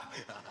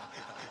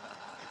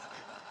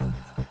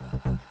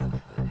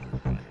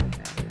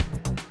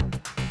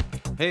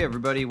Hey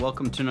everybody,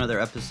 welcome to another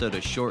episode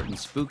of Short and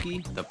Spooky,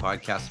 the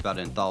podcast about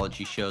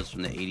anthology shows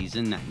from the 80s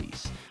and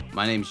 90s.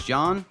 My name's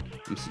John.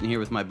 I'm sitting here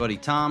with my buddy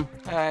Tom.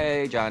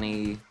 Hey,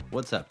 Johnny.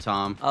 What's up,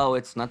 Tom? Oh,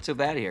 it's not so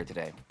bad here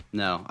today.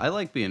 No, I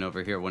like being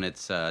over here when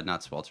it's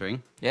not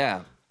sweltering.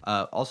 Yeah.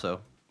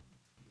 Also,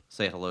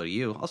 say hello to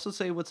you. Also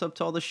say what's up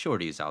to all the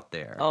shorties out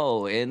there.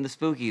 Oh, and the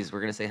Spookies. We're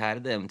going to say hi to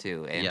them,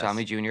 too. And Yes.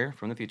 Tommy Jr.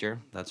 from the future.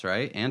 That's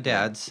right. And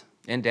dads.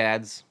 And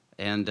dads.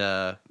 And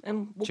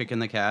And Chicken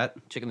the cat.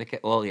 Chicken the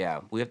cat. Well,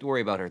 yeah. We have to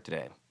worry about her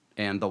today.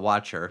 And the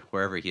watcher,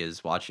 wherever he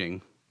is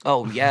watching.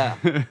 Oh, yeah.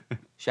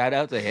 Shout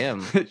out to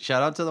him.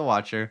 Shout out to the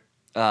watcher.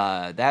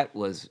 That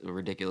was a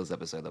ridiculous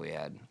episode that we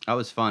had. That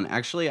was fun.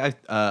 Actually,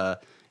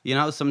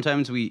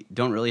 sometimes we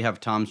don't really have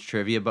Tom's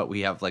trivia, but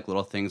we have like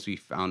little things we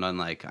found on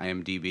like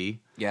IMDb.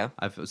 Yeah.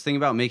 I was thinking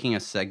about making a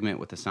segment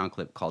with a sound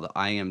clip called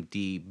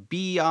IMDb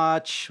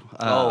Biatch.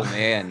 Oh,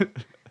 man.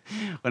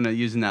 When I'm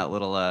using that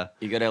little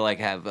You got to like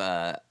have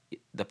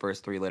the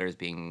first three letters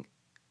being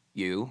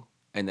you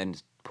and then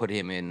put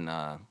him in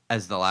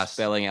as the last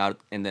spelling out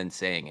and then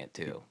saying it,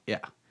 too. Yeah.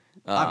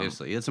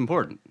 Obviously, it's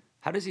important.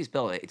 How does he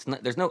spell it? It's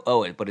not. There's no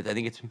O in it, but I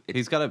think it's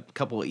He's got a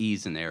couple of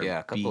E's in there. Yeah,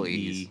 a couple of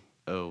E's.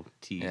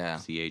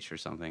 Beotch or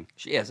something.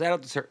 Yeah,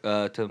 shout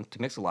out to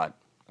Mix-a-Lot,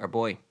 our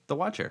boy, The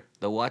Watcher.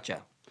 the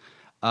Watcha.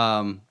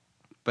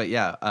 But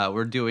yeah,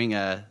 we're doing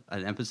an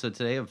episode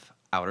today of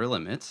Outer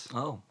Limits.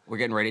 Oh, we're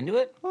getting right into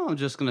it? Well, I'm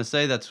just going to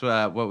say that's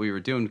what we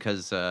were doing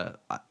because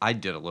I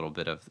did a little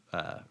bit of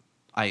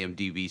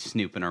IMDb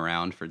snooping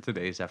around for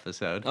today's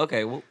episode.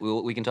 Okay,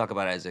 well, we can talk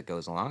about it as it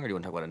goes along, or do you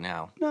want to talk about it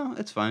now? No,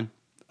 it's fine.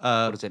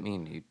 What does it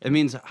mean? It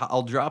means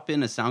I'll drop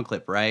in a sound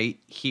clip right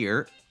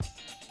here.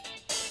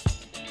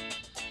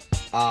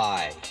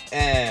 All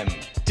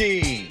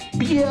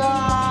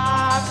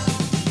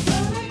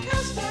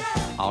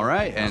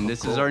right, and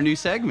this is our new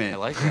segment. I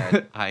like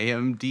that.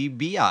 IMDb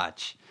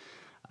Biatch.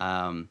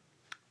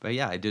 But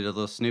yeah, I did a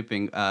little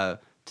snooping.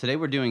 Today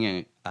we're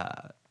doing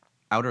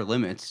Outer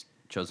Limits,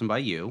 chosen by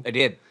you. I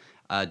did.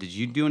 Did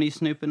you do any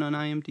snooping on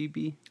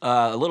IMDb?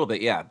 A little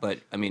bit, yeah, but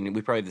I mean,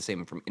 we probably had the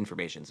same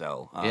information,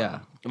 so.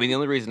 Yeah. I mean, the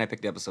only reason I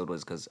picked the episode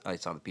was because I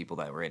saw the people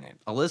that were in it.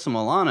 Alyssa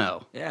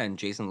Milano. Yeah, and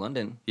Jason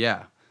London.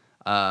 Yeah.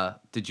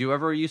 Did you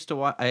ever used to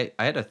watch? I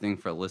had a thing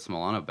for Alyssa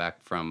Milano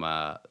back from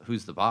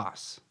Who's the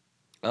Boss?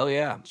 Oh,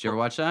 yeah. Did you ever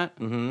watch that?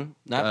 Mm-hmm.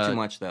 Not too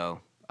much, though.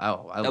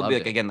 Oh, I That would loved be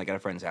like, it. again, like at a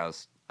friend's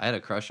house. I had a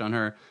crush on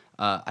her.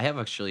 I have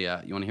actually. You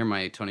want to hear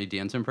my Tony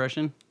Danza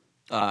impression?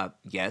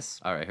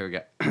 Yes. All right, here we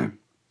go.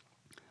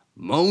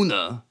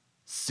 Mona,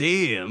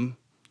 Sam,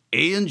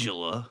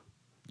 Angela,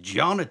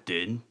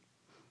 Jonathan.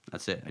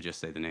 That's it. I just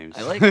say the names.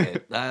 I like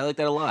it. I like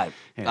that a lot.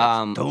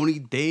 Yeah, it's Tony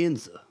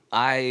Danza.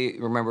 I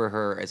remember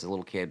her as a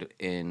little kid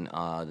in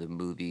the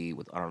movie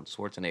with Arnold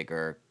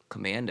Schwarzenegger,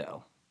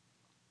 Commando.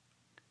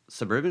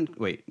 Suburban?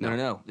 Wait,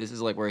 No. This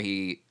is like where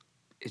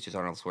it's just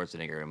Arnold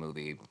Schwarzenegger in a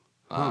movie.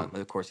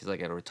 Of course, he's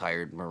like a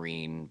retired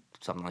Marine,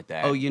 something like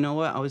that. Oh, you know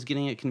what? I was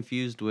getting it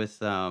confused with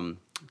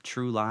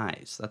True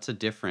Lies. That's a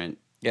different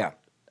Yeah.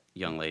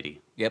 young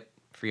lady. Yep.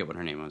 I forget what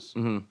her name was.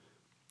 Mm-hmm.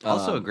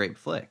 Also a great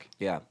flick.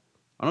 Yeah.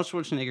 Arnold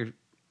Schwarzenegger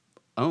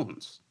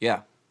owns.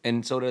 Yeah.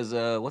 And so does,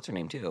 what's her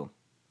name, too?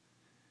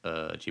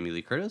 Jamie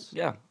Lee Curtis?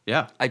 Yeah.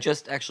 Yeah. I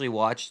just actually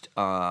watched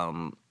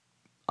on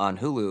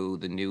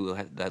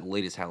Hulu that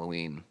latest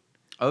Halloween.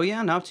 Oh,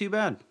 yeah, not too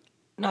bad.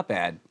 Not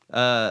bad.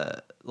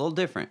 A little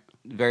different.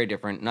 Very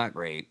different. Not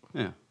great.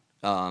 Yeah.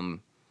 I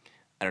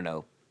don't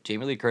know.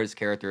 Jamie Lee Curtis'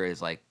 character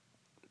is like,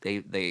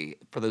 they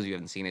for those of you who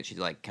haven't seen it, she's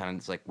like kind of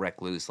just like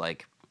recluse,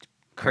 like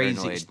Crazy.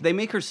 paranoid. They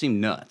make her seem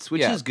nuts,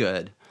 which Yeah. is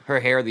good.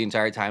 Her hair the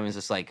entire time is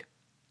just like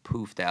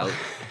poofed out.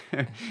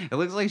 It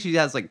looks like she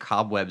has like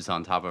cobwebs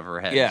on top of her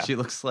head. Yeah. She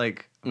looks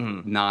like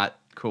not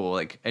cool.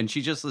 Like, and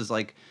she just is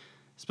like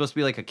supposed to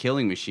be like a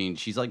killing machine.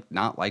 She's like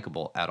not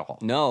likable at all.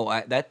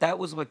 No, that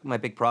was like my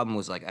big problem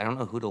was like I don't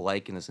know who to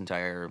like in this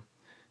entire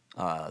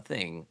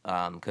thing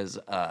because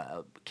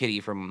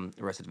Kitty from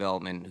Arrested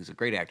Development, who's a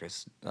great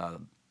actress,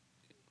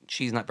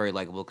 she's not very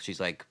likable because she's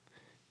like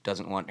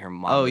doesn't want her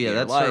mom. Oh to be yeah, in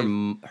that's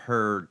life.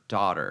 her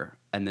daughter,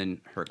 and then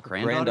her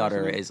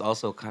granddaughter. Granddaughter is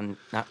also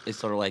is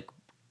sort of like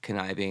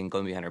conniving,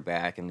 going behind her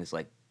back, and is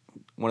like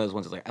one of those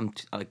ones that's like I'm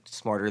like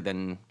smarter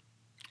than.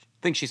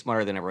 Think she's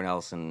smarter than everyone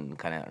else, and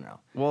kind of I don't know.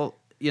 Well,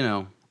 you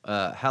know,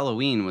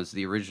 Halloween was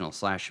the original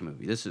slasher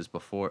movie. This is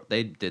before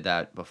they did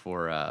that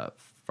before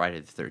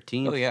Friday the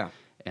 13th. Oh yeah.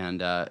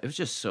 And it was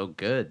just so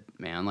good,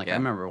 man. Like, Yeah. I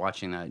remember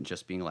watching that and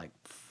just being like,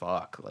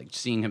 fuck. Like,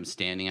 seeing him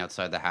standing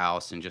outside the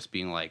house and just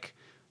being like,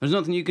 there's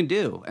nothing you can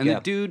do. And Yeah.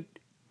 the dude,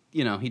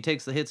 you know, he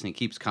takes the hits and he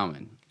keeps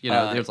coming. You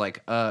know, there's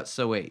like,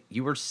 so wait,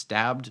 you were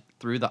stabbed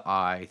through the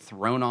eye,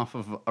 thrown off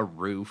of a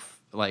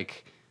roof.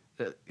 Like,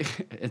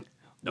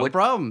 no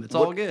problem. It's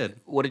all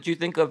good. What did you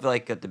think of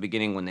like at the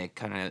beginning when they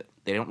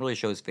don't really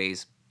show his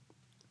face,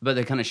 But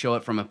they kind of show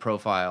it from a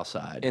profile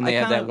side. And they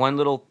I have kinda- that one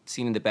little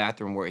scene in the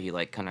bathroom where he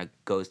like kind of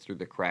goes through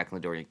the crack in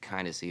the door and you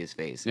kind of see his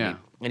face. Yeah.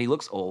 And he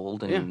looks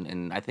old, and, Yeah.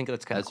 and I think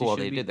that's kind of as he cool how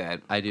should they be. did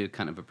that. I do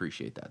kind of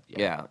appreciate that.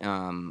 Yeah.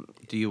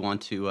 Do you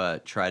want to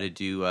try to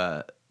do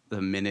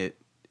the minute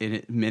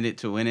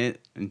to win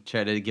it and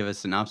try to give a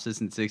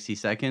synopsis in 60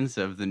 seconds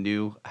of the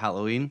new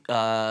Halloween?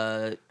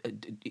 Yeah,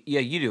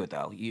 you do it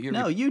though.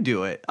 No, you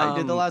do it. I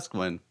did the Um, last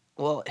one.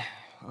 Well,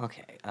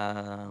 okay.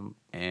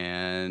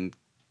 And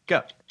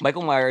go.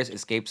 Michael Myers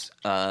escapes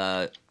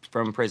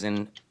from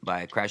prison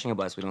by crashing a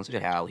bus. We don't see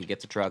how. He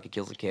gets a truck. He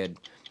kills a kid.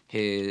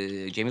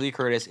 Jamie Lee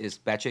Curtis is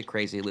batshit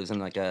crazy. Lives in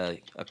like a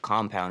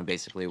compound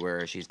basically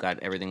where she's got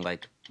everything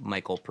like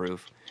Michael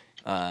proof.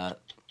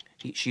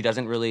 She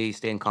doesn't really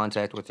stay in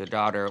contact with her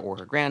daughter or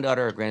her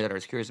granddaughter. Her granddaughter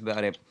is curious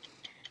about it.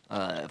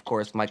 Of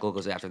course, Michael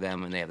goes after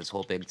them, and they have this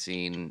whole big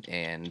scene,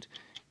 and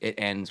it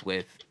ends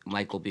with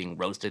Michael being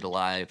roasted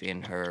alive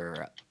in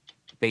her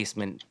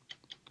basement,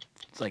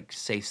 like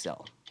safe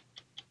cell.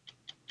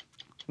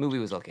 Movie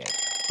was okay.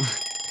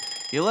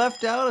 You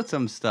left out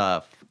some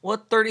stuff. Well,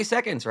 30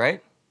 seconds,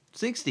 right?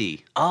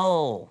 60.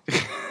 Oh,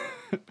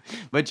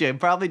 But you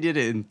probably did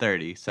it in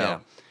 30. So, Yeah.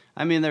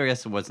 I mean, there I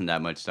guess wasn't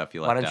that much stuff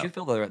you left why don't out. you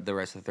fill the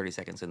rest of the 30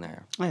 seconds in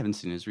there? I haven't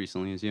seen it as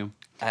recently as you.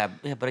 Yeah,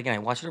 but again, I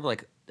watched it over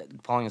like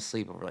falling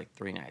asleep over like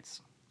 3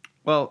 nights.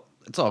 Well,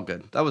 it's all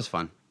good. That was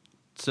fun.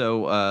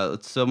 So,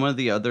 some of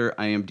the other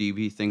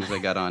IMDb things I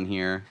got on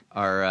here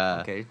are.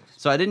 Okay.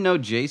 So I didn't know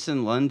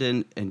Jason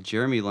London and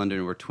Jeremy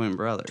London were twin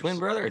brothers. Twin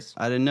brothers.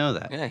 I didn't know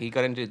that. Yeah, he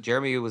got into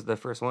Jeremy was the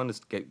first one to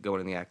get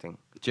going in the acting.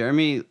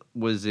 Jeremy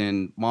was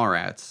in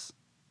Mallrats.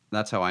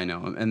 That's how I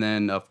know him. And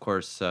then, of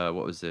course, what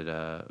was it?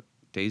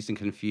 Dazed and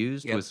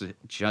Confused Yep.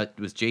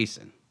 was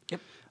Jason. Yep.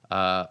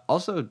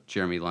 Also,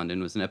 Jeremy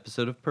London was an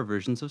episode of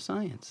Perversions of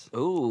Science.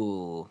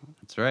 Ooh.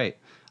 That's right.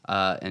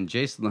 And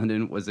Jason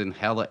London was in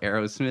hella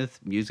Aerosmith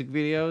music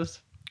videos.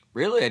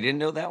 Really? I didn't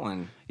know that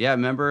one. Yeah,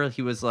 remember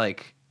he was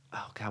like,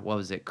 oh God, what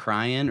was it?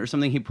 Crying or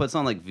something? He puts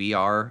on like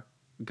VR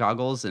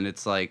goggles and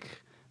it's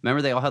like,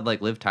 remember they all had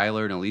like Liv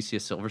Tyler and Alicia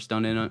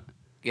Silverstone in it?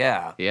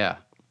 Yeah. Yeah.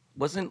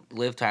 Wasn't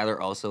Liv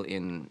Tyler also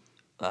in...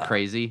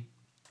 Crazy.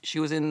 She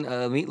was in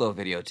a Meatloaf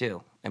video,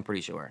 too. I'm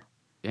pretty sure.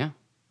 Yeah.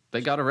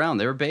 They got around.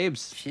 They were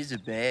babes. She's a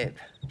babe.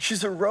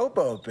 She's a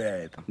robo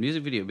babe.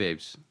 Music video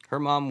babes. Her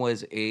mom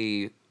was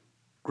a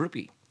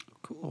groupie.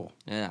 Cool.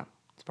 Yeah.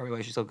 That's probably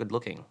why she's so good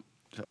looking.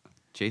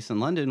 Jason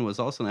London was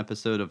also an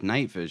episode of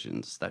Night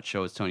Visions. That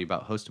show is Tony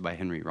about, hosted by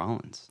Henry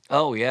Rollins.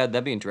 Oh, yeah,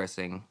 that'd be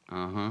interesting.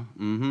 Uh-huh.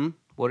 Mm-hmm.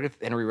 What if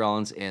Henry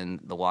Rollins and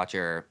The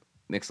Watcher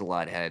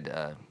Mix-a-Lot had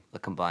a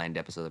combined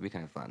episode? That'd be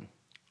kind of fun.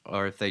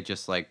 Or if they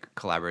just like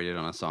collaborated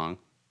on a song.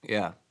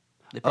 Yeah.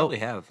 They probably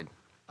have.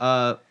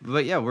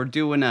 But yeah, we're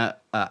doing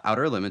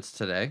Outer Limits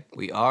today,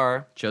 We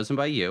are chosen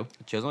by you.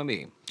 chosen by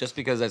me. Just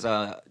because there's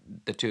the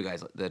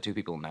two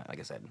people in that, like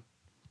I said.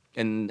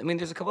 And, I mean,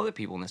 there's a couple other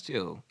people in this,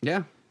 too.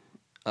 Yeah.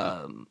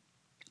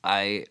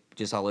 I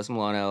just saw Alyssa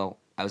Milano.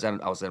 I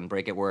was on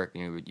break at work,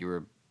 and you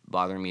were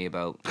bothering me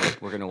about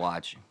what we're gonna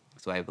watch.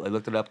 So I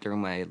looked it up during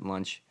my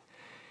lunch,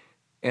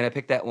 and I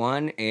picked that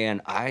one.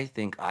 And I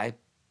think I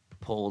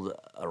pulled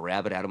a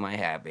rabbit out of my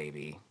hat,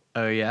 baby.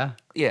 Oh yeah.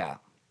 Yeah,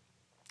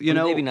 You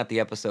know. maybe not the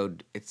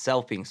episode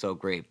itself being so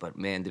great, but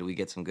man, did we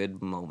get some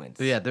good moments.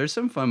 Yeah, there's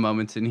some fun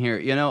moments in here.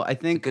 You know, I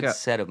think good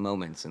set of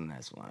moments in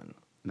this one.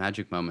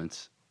 magic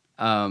moments.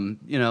 You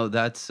know,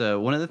 that's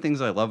one of the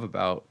things I love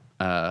about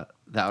the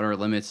Outer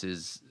Limits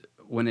is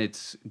when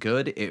it's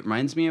good. It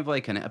reminds me of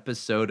like an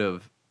episode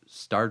of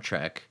Star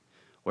Trek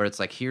where it's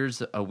like,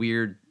 here's a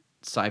weird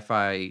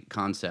sci-fi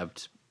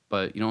concept,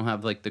 but you don't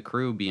have like the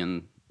crew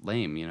being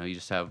lame. You know, you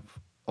just have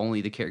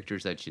only the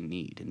characters that you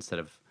need instead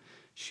of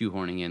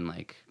shoehorning in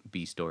like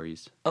B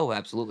stories. Oh,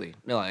 absolutely.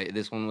 No,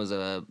 this one was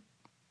a.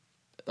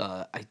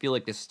 I feel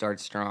like this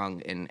starts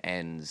strong and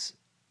ends.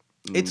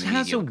 It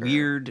has a mediocre.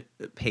 weird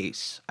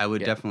pace. I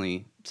would Yeah.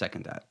 definitely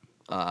second that.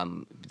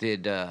 Have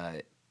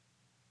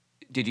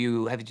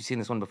you seen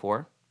this one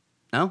before?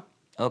 No?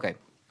 Okay.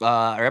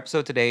 Our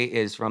episode today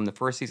is from the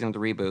first season of the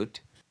reboot,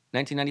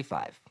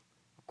 1995.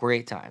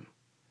 Great time.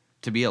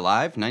 To Be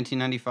Alive,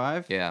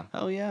 1995? Yeah.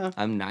 Hell yeah.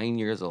 I'm 9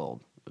 years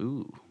old.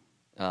 Ooh.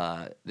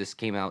 This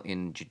came out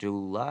in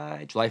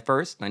July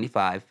 1st,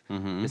 95.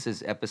 Mhm. This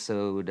is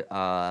episode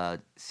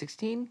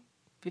 16?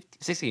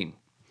 16.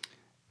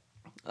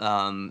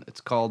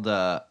 It's called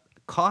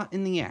Caught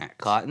in the Act.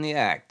 Caught in the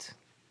act.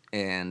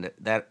 And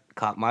that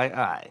caught my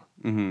eye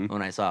Mm-hmm.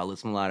 when I saw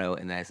Alyssa Milano,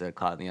 and then I said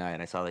caught in the eye,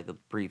 and I saw like a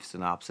brief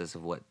synopsis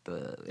of what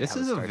the. This how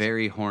it is a starts.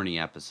 very horny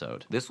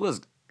episode. This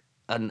was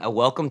a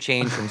welcome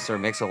change from Sir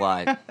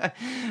Mix-a-Lot.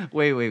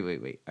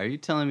 Wait. Are you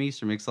telling me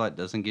Sir Mix-a-Lot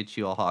doesn't get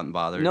you all hot and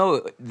bothered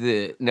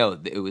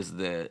It was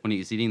the. when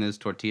he's eating those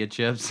tortilla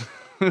chips?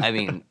 I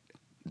mean,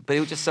 but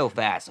it was just so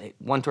fast. Like,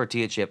 one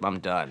tortilla chip, I'm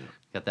done.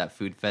 Got that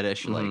food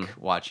fetish, like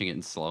watching it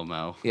in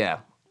slow-mo. Yeah,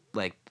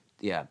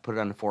 put it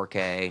on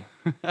 4K.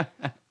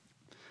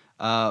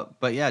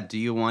 But yeah, do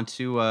you want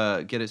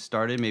to get it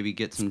started? Maybe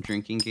get some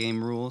drinking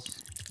game rules?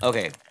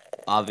 Okay,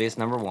 obvious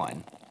number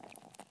one.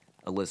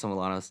 Alyssa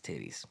Milano's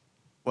titties.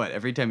 What,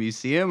 every time you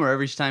see him or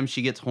every time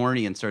she gets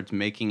horny and starts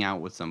making out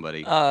with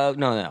somebody?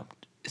 No.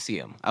 See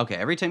him. Okay,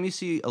 every time you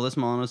see Alyssa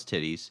Milano's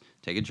titties,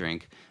 take a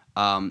drink.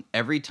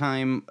 Every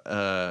time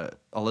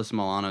Alyssa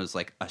Milano's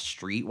like a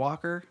street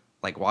walker,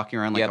 like walking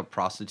around like Yep. a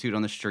prostitute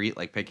on the street,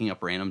 like picking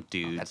up random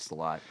dudes. That's a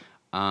lot.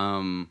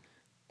 Um,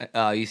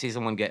 You see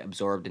someone get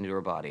absorbed into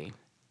her body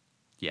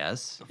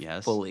yes.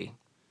 fully.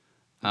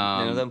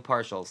 None of them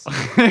partials.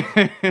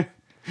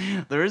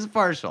 There is a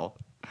partial.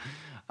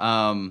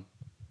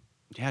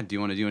 Yeah, do you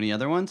want to do any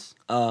other ones?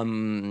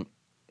 There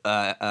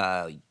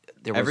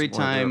was Every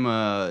one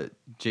other- time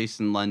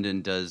Jason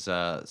London does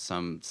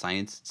some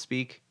science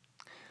speak,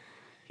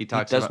 he he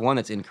talks does about... one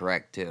that's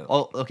incorrect too.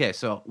 Oh, okay.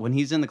 So when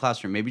he's in the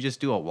classroom, maybe just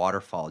do a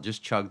waterfall.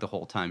 Just chug the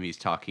whole time he's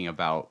talking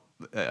about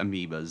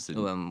amoebas.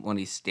 And, When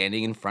he's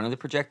standing in front of the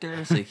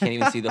projector, so you can't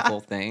even see the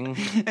whole thing.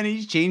 and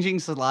he's changing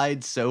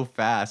slides so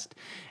fast.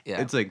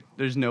 Yeah. It's like,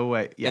 there's no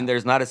way. Yeah. And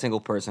there's not a single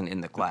person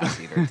in the class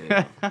either,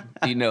 too.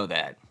 You know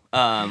that.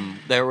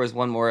 There was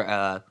one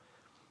more.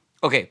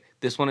 Okay,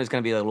 this one is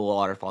going to be a little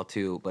waterfall,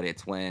 too, but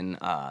it's when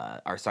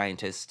our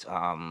scientist,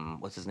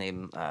 what's his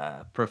name?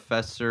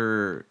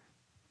 Professor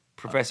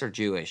Professor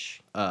Jewish,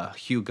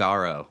 Hugh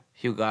Garrow.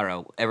 Hugh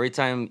Garrow. Every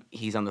time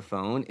he's on the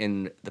phone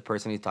and the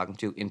person he's talking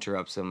to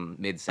interrupts him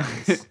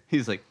mid-sentence,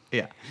 He's like,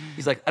 yeah.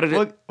 he's like, I don't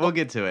know. We'll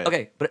get to it.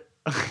 Okay, but,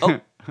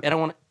 I don't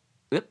want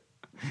to.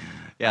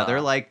 Yeah,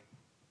 they're like,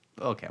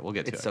 okay, we'll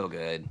get to It's it. so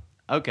good.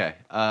 Okay.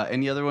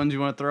 Any other ones you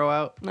want to throw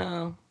out?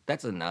 No,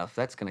 that's enough.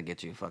 That's going to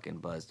get you fucking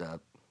buzzed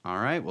up. All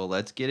right. Well,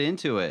 let's get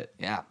into it.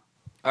 Yeah.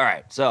 All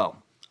right. So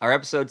our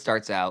episode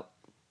starts out,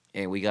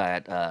 and we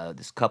got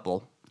this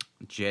couple,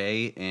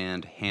 Jay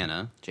and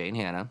Hannah. Jay and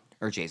Hannah,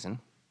 or Jason.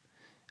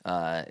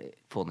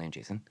 Full name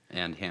Jason.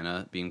 And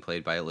Hannah being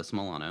played by Alyssa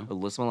Milano.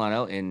 Alyssa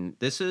Milano, and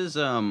This is,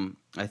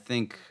 I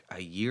think,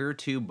 a year or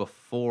two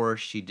before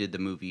she did the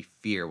movie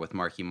Fear with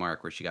Marky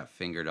Mark, where she got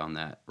fingered on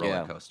that roller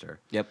Yeah. coaster.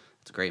 yep.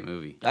 It's a great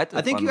movie. That's a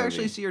I think fun you actually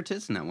movie. see her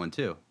tits in that one,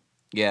 too.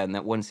 Yeah, and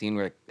that one scene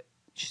where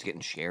she's getting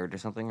shared or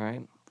something,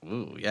 right?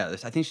 Ooh, yeah.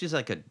 I think she's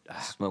like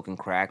Smoking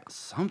crack.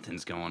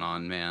 something's going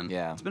on, man.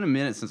 Yeah. It's been a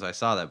minute since I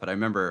saw that, but I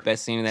remember...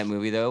 Best scene in that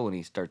movie, though, when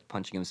he starts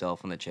punching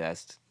himself in the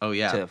chest Oh,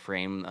 yeah. to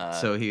frame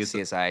So he's-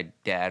 CSI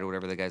dad or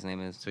whatever the guy's name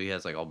is. So he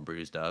has, like, all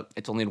bruised up.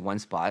 It's only in one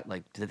spot.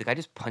 Like, did the guy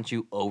just punch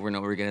you over and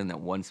over again in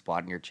that one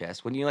spot in your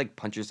chest? Wouldn't you, like,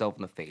 punch yourself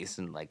in the face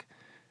and, like,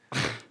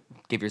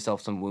 give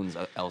yourself some wounds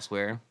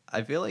elsewhere?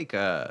 I feel like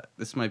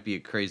this might be a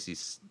crazy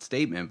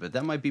statement, but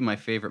that might be my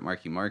favorite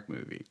Marky Mark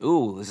movie.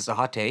 Ooh, is this a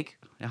hot take?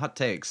 Hot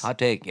takes. Hot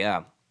take,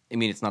 yeah. I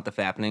mean, it's not the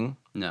fappening.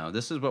 No,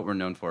 this is what we're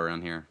known for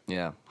around here.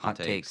 Yeah, hot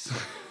takes.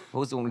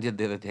 What was the one we did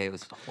the other day? It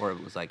was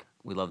horrible. It was like,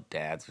 we love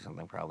dads or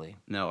something, probably.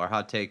 No, our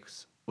hot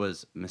takes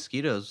was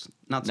mosquitoes.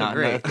 Not so Not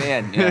great. a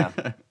fan,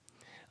 yeah.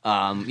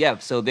 Yeah,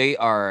 so they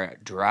are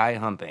dry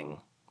humping,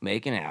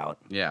 making out.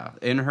 Yeah,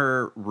 in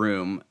her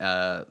room,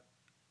 A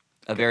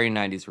very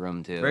 90s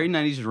room, too. very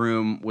 90s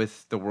room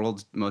with the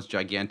world's most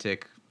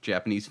gigantic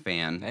Japanese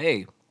fan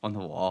Hey, on the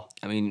wall.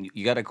 I mean,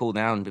 you got to cool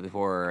down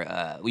before,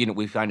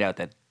 we find out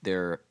that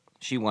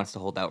she wants to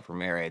hold out for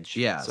marriage.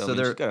 Yeah, so, so I mean,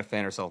 she's they're- got to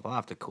fan herself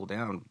off to cool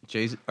down.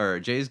 Jay's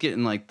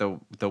getting like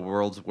the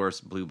world's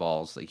worst blue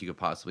balls like you could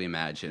possibly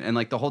imagine, and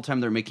like the whole time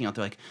they're making out,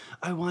 they're like,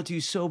 "I want to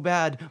so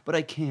bad, but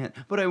I can't.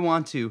 But I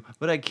want to,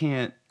 but I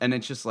can't." And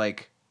it's just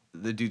like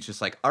the dude's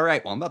just like, "All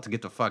right, well, I'm about to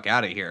get the fuck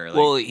out of here." Like,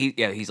 Well,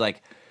 he's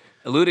like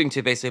alluding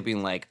to basically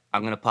being like,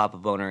 I'm going to pop a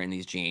boner in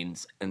these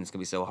jeans, and it's going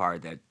to be so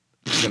hard that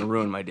it's going to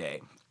ruin my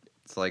day.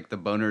 it's like the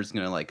boner's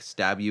gonna like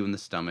stab you in the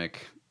stomach.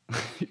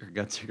 Your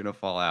guts are gonna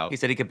fall out. He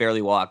said he could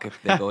barely walk if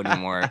they go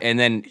anymore. And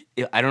then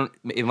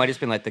it might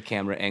just been like the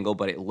camera angle,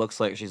 but it looks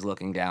like she's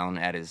looking down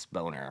at his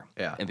boner.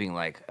 Yeah. And being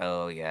like,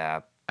 oh,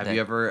 yeah. Have you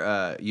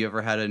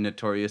ever had a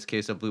notorious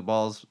case of blue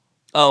balls?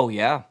 Oh,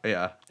 yeah.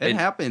 Yeah, it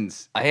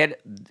happens. I had.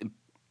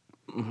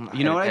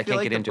 You know what I feel can't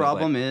like get the into it,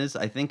 problem is?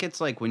 I think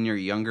it's like when you're a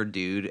younger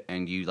dude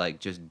and you like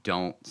just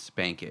don't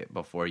spank it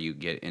before you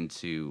get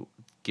into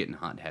getting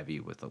hot and heavy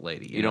with a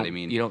lady. You know what I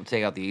mean? You don't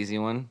take out the easy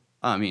one?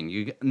 I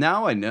mean,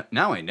 now I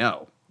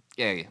know.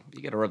 Yeah,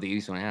 you got to rub the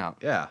easy one out.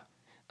 Yeah.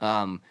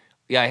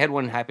 Yeah, I had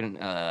one happen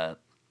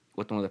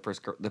with one of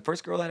the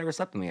first girl that ever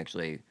slept with me,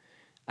 actually.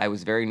 I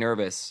was very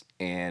nervous,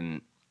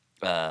 and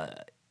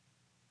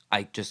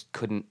I just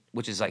couldn't,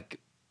 which is like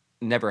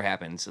never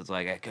happens. It's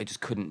like I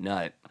just couldn't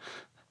nut.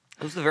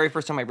 It was the very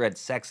first time I ever had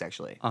sex,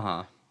 actually.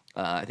 Uh-huh.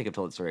 I think I've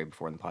told the story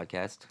before in the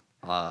podcast.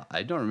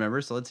 I don't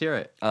remember, so let's hear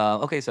it.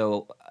 Okay,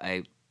 so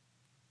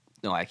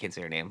no, I can't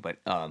say her name, but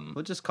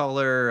We'll just call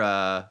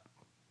her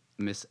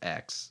Miss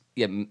X.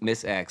 yeah,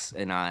 Miss X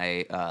and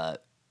I,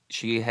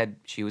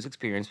 she was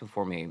experienced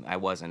before me. I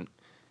wasn't.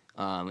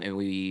 And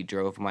we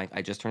drove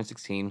I just turned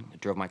 16,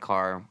 drove my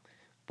car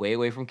way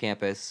away from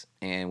campus,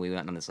 and we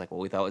went on this like what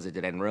we thought was a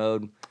dead end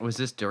road. Was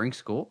this during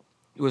school?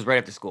 It was right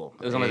after school.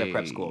 It was only at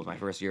prep school. It was Hey. my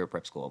first year of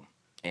prep school.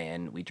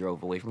 And we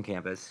drove away from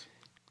campus.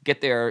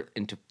 Get there,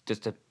 and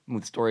just to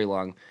move the story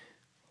along,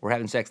 we're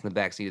having sex in the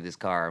backseat of this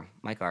car,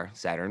 my car,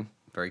 Saturn,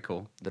 Very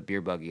cool. the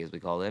beer buggy as we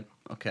called it.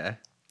 Okay.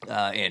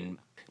 And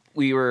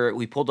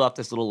we pulled off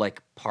this little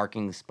like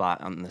parking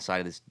spot on the side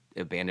of this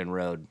abandoned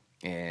road,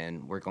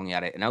 and we're going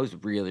at it, and I was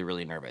really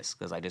really nervous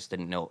because I just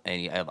didn't know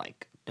I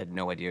like had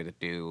no idea what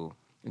to do,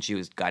 and she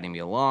was guiding me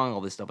along,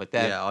 all this stuff like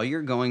that. Yeah, all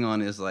you're going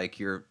on is like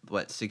your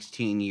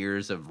 16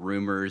 years of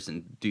rumors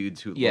and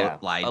dudes who Yeah,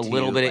 lied a to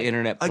little you. bit of like,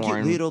 internet I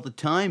porn. get laid all the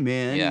time,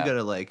 man. Yeah. You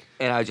gotta like.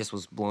 And I just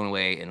was blown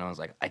away, and I was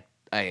like, I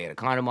had a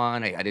condom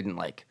on. I didn't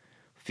like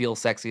feel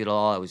sexy at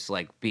all. I was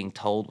like being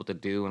told what to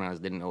do, and I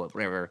didn't know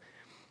whatever.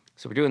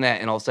 So we're doing that,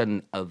 and all of a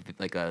sudden,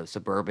 a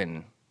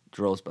Suburban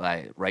drove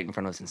by right in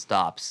front of us and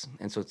stops,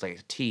 and so it's like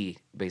a T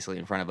basically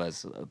in front of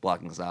us,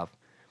 blocking us off.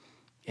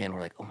 And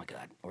we're like, oh my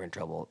god, we're in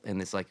trouble. And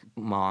this like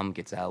mom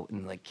gets out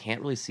and like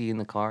can't really see in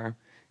the car,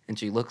 and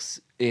she looks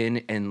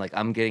in, and like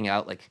I'm getting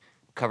out, like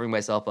covering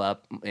myself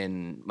up,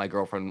 and my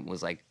girlfriend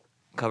was like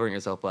covering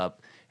herself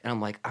up, and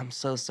I'm like, I'm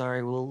so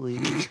sorry, we'll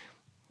leave.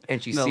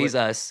 And she No, sees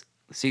us,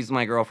 sees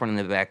my girlfriend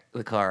in the back of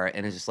the car,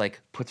 and is just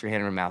like puts her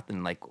hand in her mouth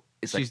and like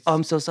it's like, She's- oh,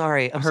 I'm so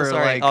sorry, I'm so her,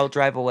 sorry, like- I'll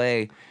drive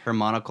away. Her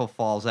monocle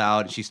falls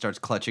out, and she starts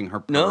clutching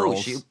her No,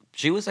 pearls.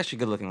 she was actually a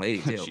good looking lady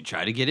too. She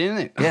tried to get in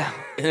it. Yeah,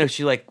 and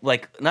she like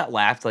not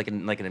laughed like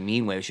in a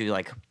mean way. She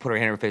like put her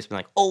hand in her face and be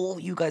like, "Oh,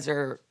 you guys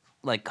are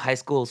like high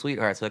school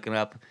sweethearts hooking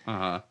up."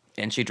 Uh-huh.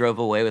 And she drove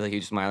away with a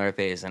huge smile on her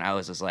face, and I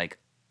was just like,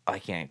 I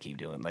can't keep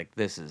doing like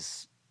this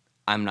is.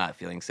 I'm not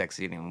feeling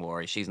sexy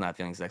anymore. She's not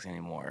feeling sexy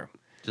anymore.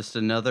 Just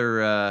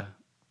another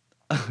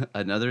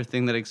another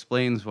thing that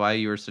explains why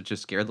you were such a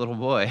scared little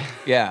boy.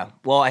 Yeah.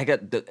 Well, I got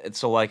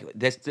so like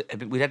this.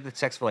 We had the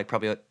sex for like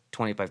probably like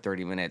 25,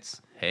 30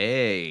 minutes.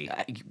 Hey.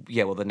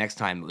 Yeah. Well, the next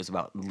time it was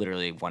about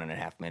literally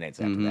 1.5 minutes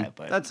after Mhm. that.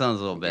 But That sounds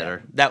a little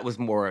better. yeah, that was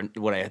more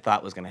what I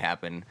thought was going to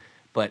happen.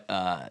 But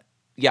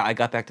yeah, I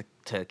got back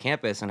to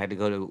campus and I had to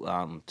go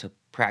to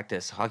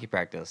practice, hockey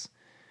practice,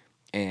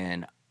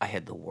 and I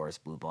had the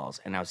worst blue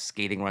balls. And I was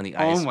skating around the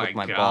ice Oh my with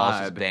my balls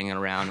just God. banging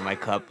around in my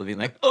cup, being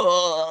like,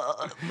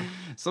 oh.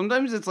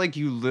 Sometimes it's like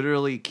you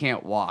literally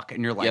can't walk,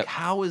 and you're like, Yep.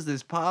 how is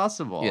this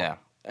possible? Yeah.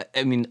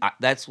 I mean,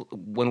 that's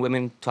when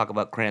women talk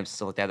about cramps and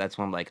stuff like that. That's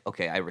when I'm like,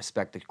 okay, I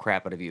respect the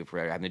crap out of you for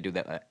having to do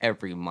that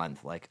every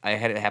month. Like, I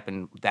had it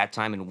happen that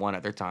time and one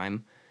other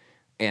time,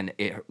 and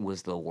it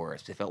was the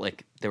worst. It felt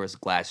like there was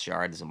glass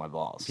shards in my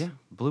balls. Yeah.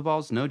 Blue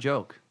balls, no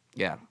joke.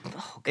 Yeah.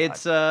 Oh, God.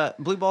 It's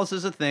blue balls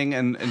is a thing,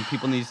 and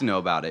people need to know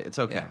about it. It's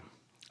okay.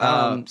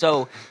 Yeah.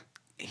 So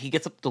he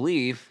gets up to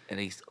leave, and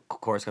he's of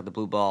course got the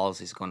blue balls.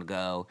 He's going to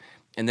go,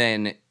 and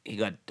then he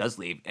does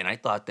leave. And I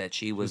thought that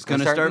she was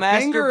Gonna going to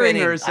start fingering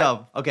masturbating.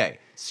 herself. Okay,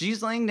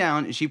 she's laying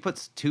down, and she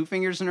puts 2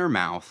 fingers in her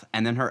mouth,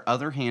 and then her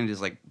other hand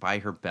is like by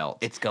her belt.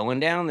 It's going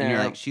down there. and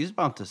you're like, she's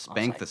about to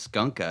spank like, the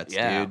skunk guts,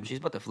 yeah, dude. she's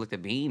about to flick the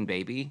bean,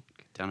 baby.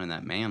 Down in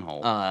that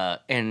manhole.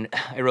 And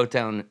I wrote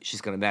down she's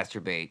going to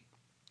masturbate.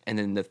 And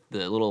then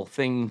the little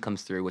thing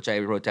comes through, which I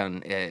wrote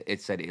down.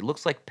 It said, it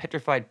looks like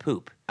petrified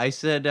poop. I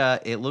said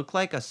it looked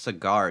like a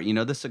cigar. You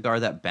know the cigar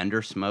that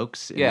Bender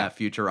smokes in Yeah.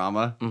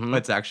 Futurama? Mhm.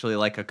 It's actually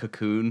like a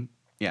cocoon.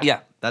 Yeah.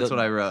 Yeah. That's The-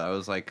 what I wrote. I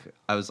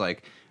was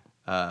like,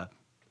 a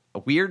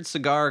weird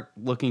cigar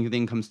looking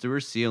thing comes through her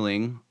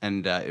ceiling,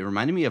 and it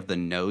reminded me of the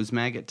nose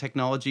maggot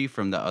technology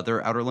from the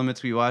other Outer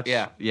Limits we watched.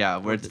 Yeah. Yeah,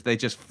 where they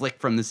just flick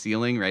from the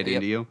ceiling right Yep.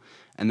 into you.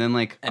 And then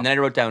like And then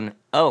I wrote down,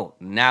 oh,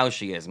 now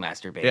she is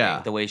masturbating.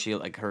 Yeah. The way she,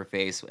 like, her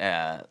face.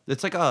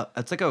 it's like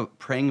a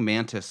praying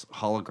mantis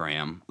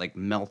hologram like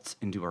melts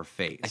into her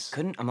face.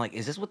 I'm like,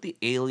 is this what the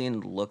alien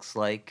looks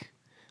like?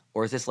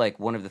 Or is this, like,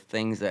 one of the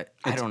things that,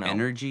 I It's don't know.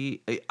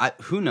 energy.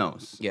 Who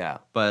knows? Yeah.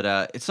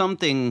 But it's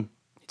something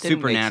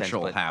Didn't make sense,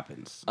 supernatural but-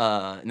 happens.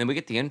 And then we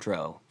get the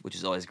intro, which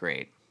is always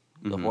great.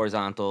 The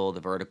horizontal,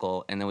 the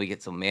vertical, and then we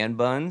get some man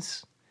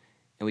buns,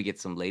 and we get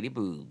some lady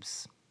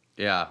boobs.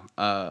 Yeah.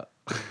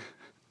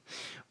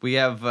 We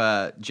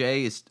have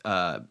Jay is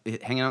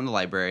hanging out in the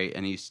library,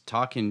 and he's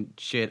talking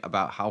shit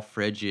about how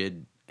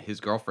frigid his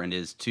girlfriend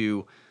is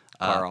to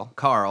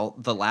Carl,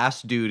 the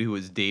last dude who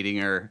was dating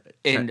her.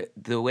 And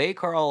the way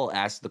Carl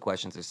asked the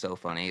questions is so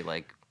funny.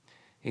 Like,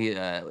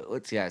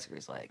 what's he ask her?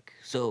 He's like,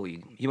 so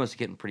you must be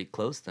getting pretty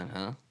close then,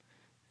 huh? And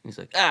he's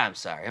like, I'm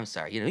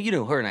sorry. You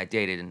know, her and I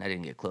dated, and I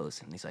didn't get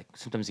close. And he's like,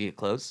 sometimes you get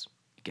close,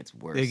 it gets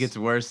worse. It gets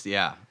worse.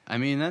 Yeah. I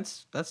mean,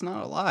 that's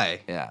not a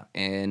lie. Yeah.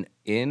 And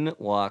in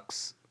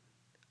walks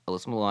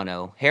Alyssa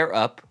Milano, hair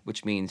up,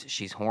 which means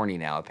she's horny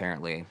now,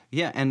 apparently.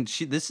 Yeah, and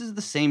this is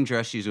the same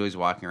dress she's always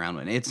walking around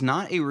in. It's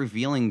not a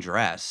revealing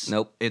dress.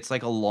 Nope. It's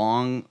like a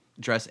long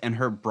dress, and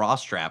her bra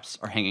straps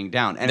are hanging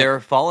down. And They're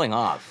falling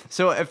off.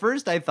 so at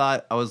first I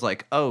was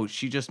like, oh,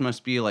 she just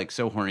must be like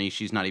so horny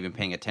she's not even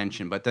paying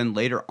attention. But then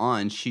later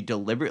on, she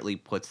deliberately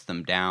puts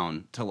them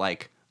down to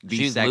like be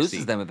She sexy.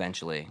 loses them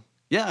eventually.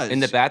 Yeah, In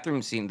the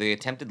bathroom scene, the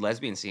attempted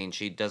lesbian scene,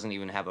 she doesn't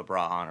even have a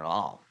bra on at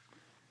all.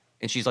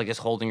 And she's like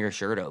just holding her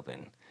shirt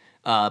open.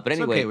 But it's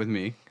anyway, okay with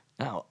me.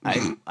 no,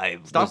 I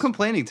Stop was-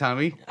 complaining,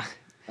 Tommy.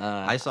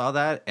 I saw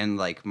that and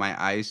like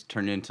my eyes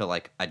turned into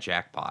like a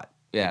jackpot.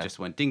 Yeah. It just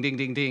went ding ding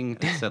ding ding.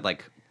 It said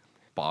like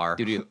bar.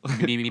 You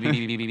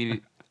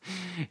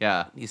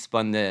Yeah.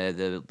 spun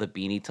the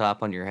beanie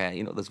top on your head.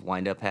 You know those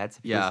wind up hats.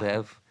 You're Yeah.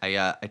 supposed to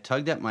have? I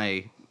tugged at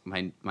my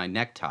my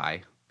necktie.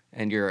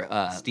 And your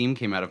Steam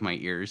came out of my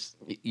ears.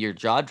 your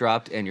jaw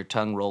dropped and your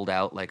tongue rolled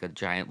out like a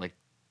giant, like,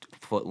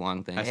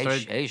 foot-long thing. I Hey,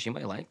 started- hey, she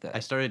might like that. I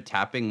started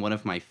tapping one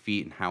of my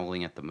feet and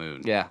howling at the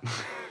moon. Yeah.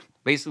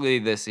 Basically,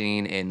 the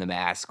scene in The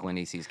Mask when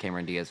he sees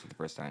Cameron Diaz for the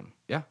first time.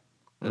 Yeah.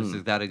 This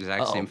is that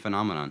exact same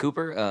phenomenon.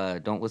 Cooper,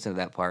 don't listen to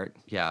that part.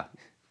 Yeah.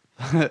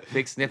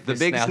 Big Sniff. The is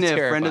Big now Sniff,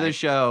 friend of the terrified.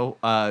 show,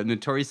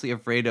 notoriously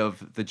afraid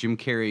of the Jim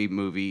Carrey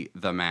movie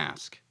The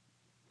Mask.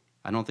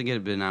 I don't think it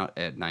had been out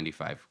at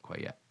 95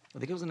 quite yet. I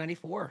think it was in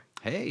 '94.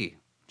 Hey,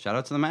 shout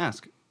out to The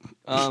Mask.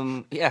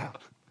 Yeah.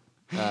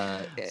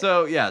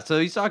 So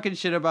he's talking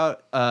shit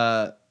about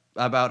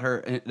her,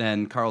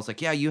 and Carl's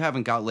like, "Yeah, you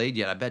haven't got laid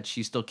yet. I bet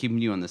she's still keeping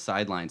you on the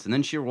sidelines." And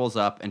then she rolls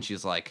up and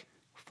she's like,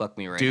 Fuck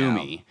me right "Do now.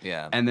 me."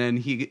 Yeah. And then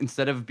he,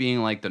 instead of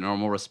being like the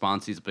normal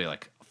response, he's be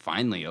like,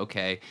 "Finally,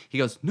 okay." He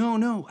goes,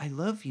 "No, I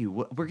love you.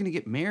 We're gonna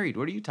get married.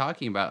 What are you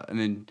talking about?" And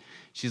then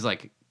she's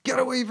like, "Get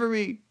away from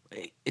me."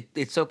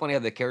 It's so funny how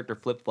the character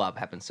flip flop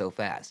happens so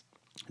fast.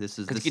 This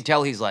is Because you can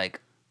tell he's like,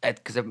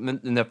 because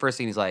in the first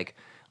scene he's like,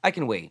 I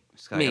can wait,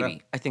 gotta get maybe,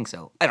 up. I think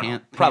so, I don't know,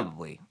 Can't-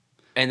 probably.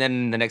 And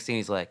then the next scene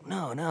he's like,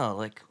 no,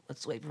 like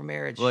let's wait for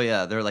marriage. Well,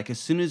 yeah, they're like, as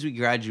soon as we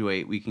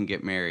graduate, we can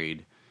get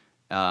married.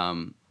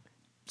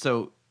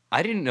 So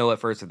I didn't know at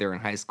first that they're in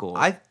high school.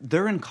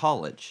 they're in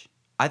college.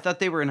 I thought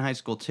they were in high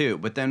school too,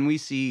 but then we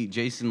see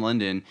Jason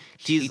London.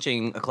 He's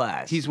teaching a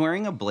class. He's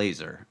wearing a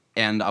blazer,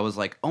 and I was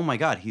like, "Oh my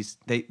god!"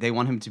 They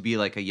want him to be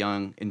like a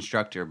young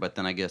instructor, but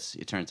then I guess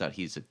it turns out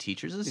he's a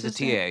teacher's He's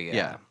assistant. a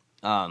TA,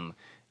 yeah.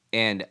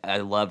 And I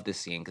love this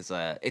scene because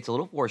it's a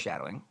little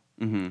foreshadowing.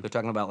 They're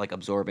talking about like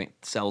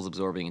cells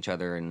absorbing each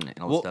other and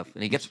all Well, this stuff.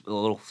 And he gets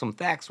some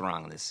facts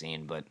wrong in this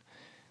scene, but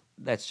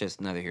that's just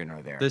neither here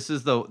nor there. This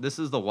is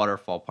the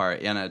waterfall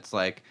part, and it's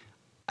like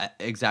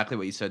exactly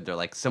what you said. They're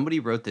like, somebody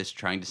wrote this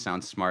trying to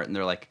sound smart, and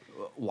they're like,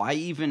 why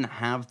even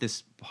have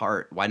this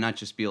part? Why not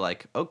just be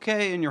like,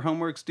 okay, and your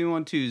homework's due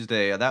on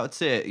Tuesday.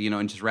 That's it,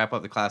 and just wrap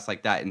up the class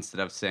like that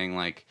instead of saying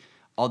like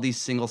all these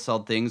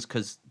single-celled things,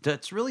 because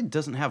that really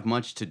doesn't have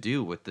much to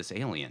do with this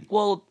alien.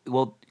 Well,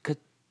 'cause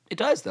it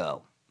does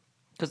though,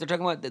 because they're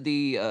talking about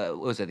the what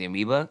was it, the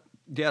amoeba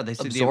Yeah, they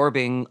said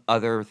absorbing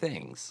other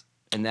things,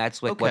 and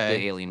that's what the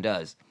Okay. alien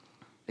does.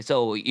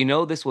 So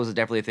this was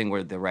definitely a thing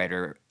where the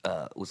writer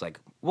was like,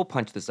 "We'll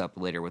punch this up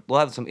later. We'll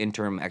have some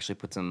interim actually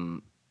put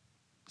some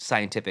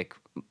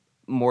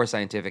more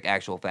scientific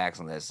actual facts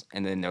on this,"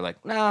 and then they're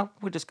like, "Nah,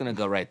 we're just gonna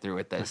go right through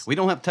with this." we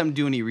don't have time to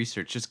do any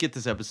research. Just get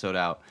this episode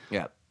out.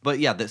 Yeah. But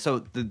yeah, so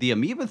the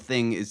amoeba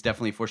thing is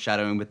definitely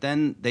foreshadowing. But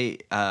then they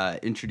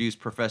introduce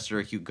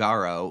Professor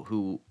Hugaro,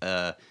 who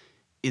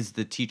is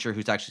the teacher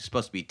who's actually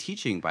supposed to be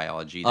teaching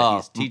biology. That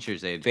he's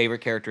teacher's aide.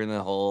 Favorite character in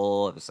the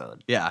whole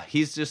episode. Yeah,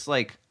 he's just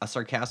like a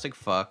sarcastic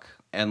fuck,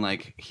 and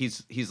like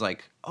he's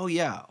like, oh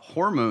yeah,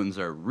 hormones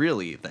are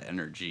really the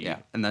energy. Yeah.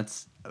 And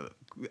that's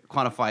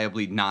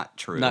quantifiably not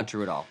true. Not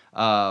true at all.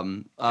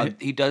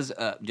 He does,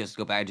 just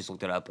go back, I just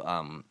looked it up.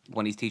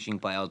 When he's teaching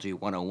Biology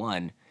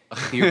 101,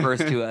 he refers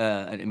to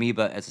an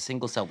amoeba as a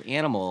single-celled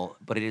animal,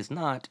 but it is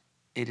not.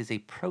 It is a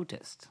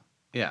protist,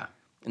 Yeah,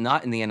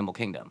 not in the animal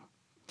kingdom.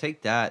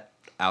 take that,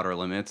 Outer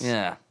Limits.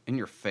 Yeah. In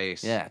your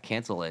face. Yeah,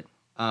 cancel it.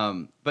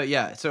 But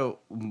yeah, so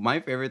my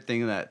favorite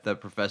thing that the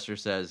professor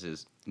says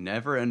is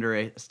never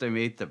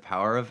underestimate the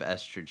power of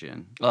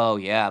estrogen. Oh,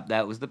 yeah,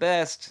 that was the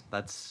best.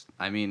 That's,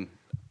 I mean,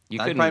 You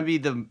that'd couldn't- probably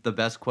be the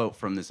best quote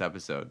from this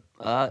episode.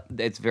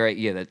 It's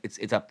very,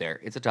 it's up there.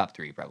 It's a top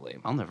 3, probably.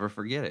 I'll never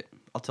forget it.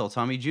 I'll tell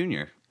Tommy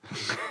Jr.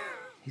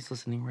 He's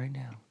listening right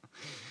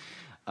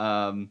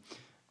now.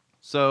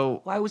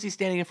 So Why was he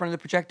standing in front of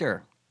the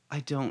projector?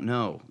 I don't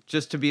know.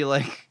 Just to be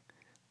like,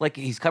 Like,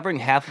 he's covering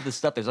half of the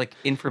stuff. There's, like,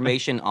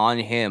 information on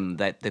him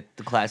that the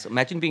class...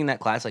 Imagine being in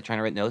that class, like, trying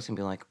to write notes and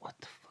being like, what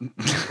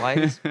the fuck? Why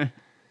is the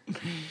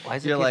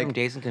You're kid like- from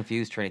Dazed and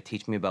Confused trying to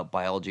teach me about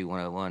Biology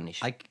 101? He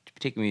should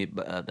take me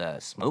the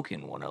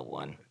Smoking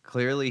 101.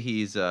 clearly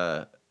he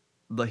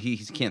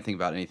can't think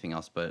about anything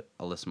else but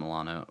Alyssa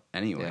Milano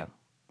anyway. Yeah.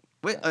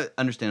 Wait,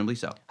 understandably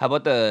so. How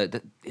about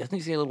doesn't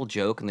he say a little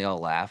joke and they all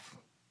laugh?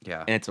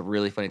 Yeah. And it's a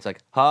really funny... It's like,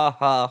 ha,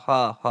 ha,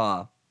 ha,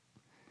 ha.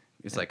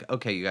 It's like,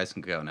 okay, you guys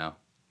can go now.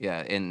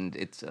 Yeah, and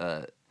it's...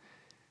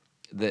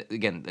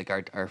 Again,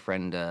 like our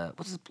friend...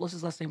 what's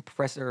his last name?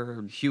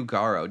 Professor...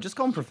 Hugaro. Just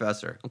call him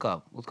Professor.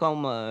 Let's call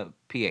him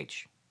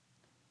PH.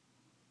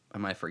 I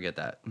might forget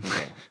that.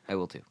 Okay, I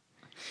will too.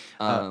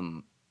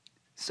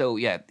 So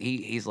yeah,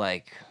 he's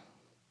like,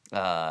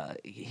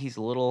 he's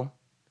a little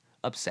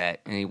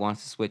upset, and he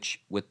wants to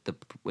switch with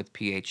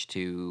PH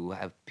to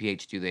have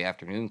PH do the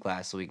afternoon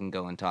class, so he can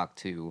go and talk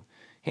to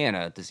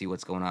Hannah to see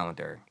what's going on with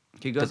her.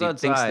 He goes 'Cause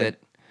thinks outside.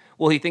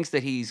 he thinks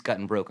that he's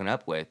gotten broken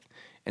up with,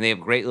 and they have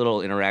a great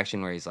little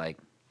interaction where he's like,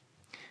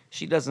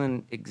 she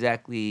doesn't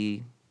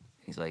exactly.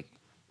 He's like,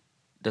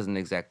 doesn't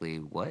exactly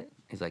what?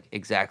 He's like,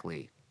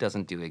 exactly.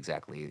 Doesn't do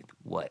exactly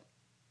what?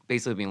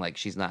 Basically being like,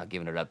 she's not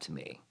giving it up to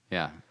me.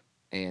 Yeah.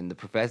 And the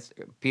professor,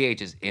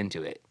 PH is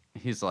into it.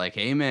 He's like,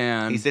 hey,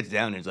 man. He sits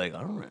down and he's like,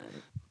 all right.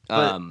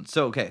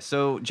 But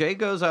so Jay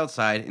goes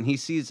outside and he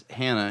sees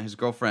Hannah, his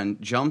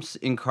girlfriend, jumps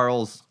in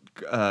Carl's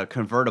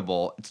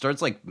convertible. It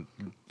starts like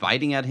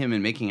biting at him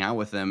and making out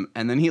with him,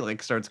 and then he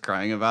like starts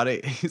crying about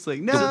it. He's like,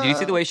 "No!" Do you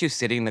see the way she was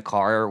sitting in the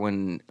car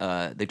when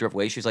they drove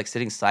away? She was like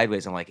sitting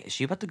sideways. I'm like, is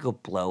she about to go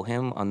blow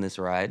him on this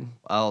ride?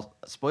 Well,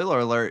 spoiler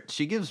alert: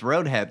 she gives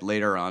roadhead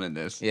later on in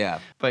this. Yeah.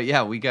 But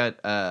yeah, we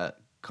got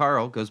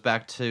Carl goes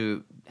back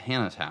to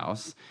Hannah's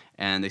house,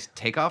 and they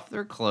take off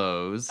their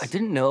clothes. I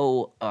didn't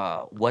know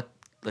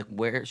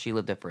where she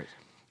lived at first.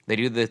 They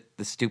do the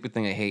stupid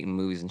thing I hate in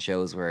movies and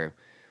shows where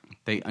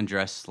They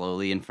undress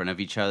slowly in front of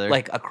each other.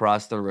 like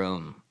across the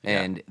room.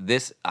 Yeah. And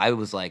this, I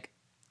was like,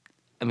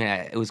 I mean,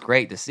 it was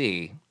great to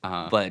see,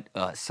 but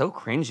so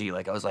cringy.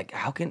 Like I was like,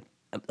 how can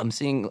I'm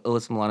seeing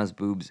Alyssa Milano's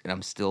boobs and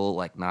I'm still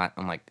like not.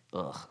 I'm like,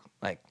 ugh,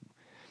 like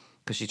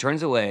because she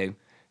turns away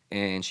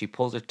and she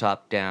pulls her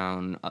top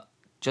down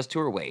just to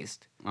her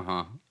waist,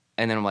 Uh-huh.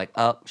 and then I'm like,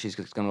 oh, she's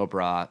just gonna go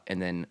bra, and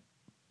then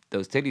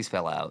those titties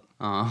fell out.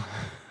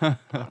 Uh-huh.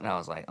 And I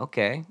was like,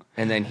 okay.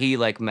 And then he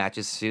like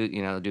matches suit,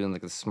 you know, doing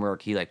like a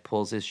smirk. He like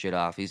pulls his shit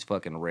off. He's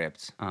fucking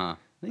ripped. Uh-huh.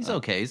 He's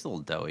okay. He's a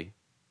little doughy.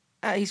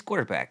 He's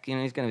quarterback. You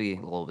know, he's gonna be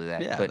a little bit of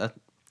that. Yeah, but that-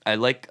 I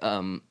like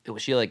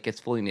she like gets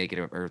fully naked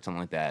or something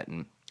like that,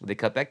 and they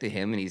cut back to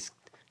him and he's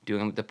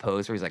doing the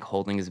pose where he's like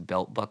holding his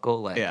belt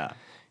buckle. Like, Yeah.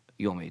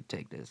 you want me to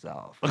take this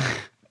off?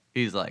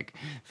 He's like,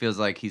 feels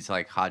like he's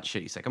like hot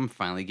shit. He's like, I'm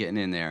finally getting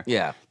in there.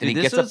 Yeah. Dude, And he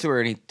this gets up was- to her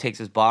and he takes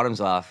his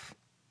bottoms off,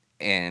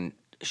 and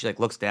she like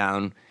looks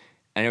down,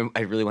 and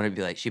I really want to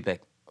be like, she'd be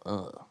like,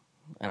 ugh,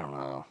 I don't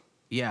know.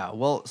 Yeah,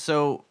 well,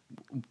 so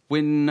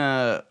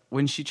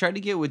when she tried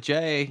to get with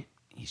Jay,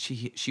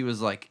 she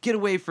was like, "Get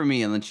away from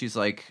me," and then she's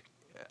like,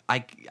 I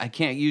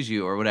can't use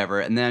you," or whatever.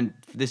 And then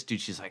this dude,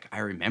 she's like, "I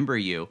remember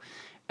you,"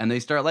 and they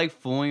start like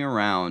fooling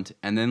around,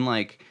 and then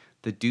like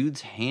the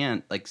dude's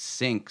hand like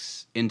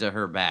sinks into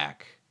her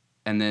back,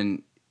 and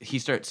then he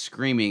starts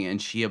screaming,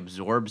 and she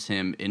absorbs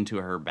him into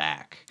her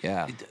back.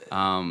 Yeah.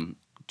 Um,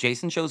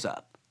 Jason shows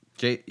up.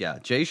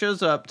 Jay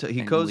shows up. He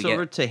And goes we get-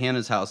 over to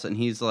Hannah's house, and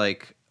he's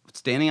like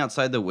standing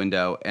outside the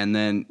window, and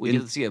then We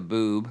get to see a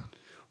boob.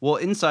 well,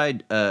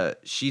 inside,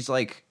 she's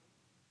like,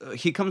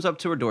 he comes up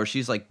to her door.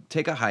 She's like,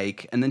 take a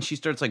hike, and then she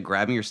starts like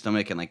grabbing her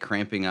stomach and like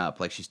cramping up,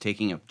 like she's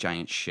taking a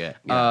giant shit.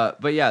 Yeah.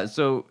 But yeah,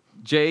 so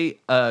Jay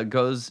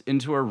goes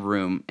into her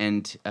room,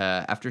 and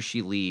after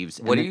she leaves,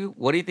 What do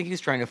you think he's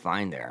trying to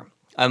find there?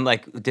 I'm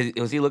like,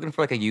 was he looking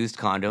for like a used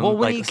condom? Well,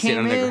 when like he sitting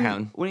came on the in,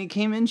 ground? when he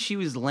came in, she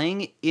was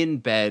laying in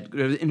bed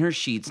in her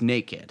sheets,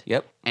 naked.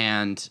 Yep.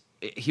 And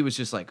he was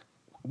just like,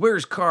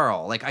 "Where's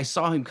Carl? Like, I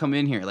saw him come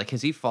in here. Like,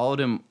 has he followed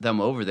them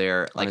over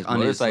there? Like his on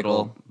his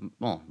motorcycle.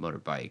 little,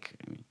 motorbike."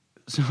 I mean,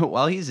 so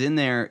while he's in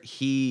there,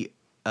 he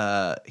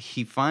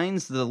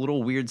finds the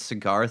little weird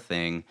cigar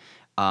thing,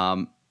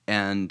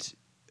 and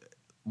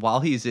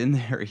while he's in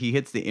there, he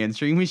hits the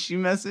answering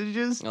machine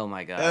messages. Oh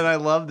my god. And I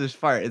love this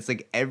part. It's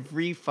like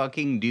every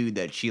fucking dude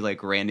that she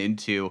like ran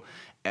into,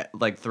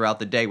 like throughout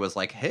the day was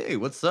like, "Hey,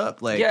 what's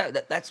up?" Like, Yeah,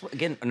 that's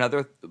again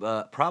another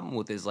problem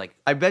with is like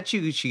I bet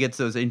you she gets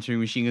those answering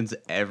machine guns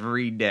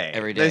every day.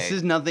 Every This day.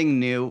 is nothing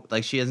new.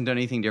 Like, she hasn't done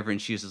anything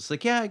different. She's just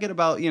like, yeah, I get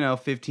about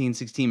 15,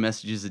 16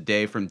 messages a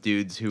day from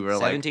dudes who are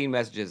 17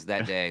 messages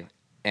that day,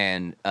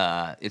 and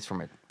it's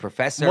from a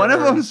professor. like, one of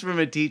them's from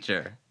a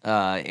teacher.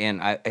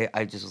 And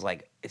I just was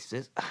like, is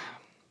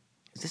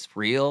this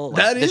real? Like,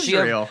 That does is she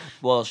have- real.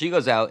 well, she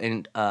goes out,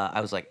 and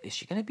I was like, is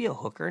she gonna be a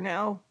hooker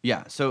now?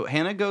 Yeah. So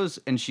Hannah goes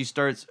and she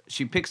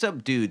picks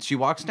up dudes. She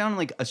walks down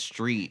like a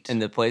street.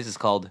 And the place is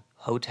called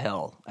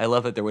Hotel. I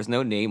love that there was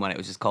no name on it. It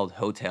was just called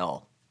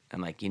Hotel.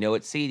 I'm like,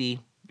 it's seedy.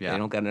 Yeah. They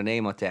don't got a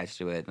name attached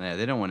to it. Yeah,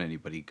 they don't want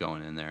anybody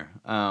going in there.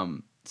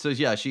 So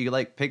yeah, she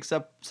like picks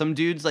up some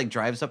dudes, like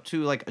drives up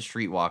to like a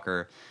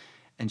streetwalker,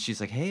 and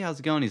she's like, "Hey, how's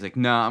it going?" He's like,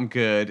 "Nah, I'm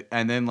good."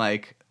 And then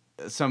like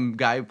some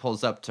guy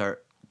pulls up to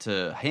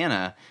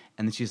Hannah,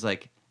 and then she's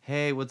like,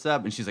 "Hey, what's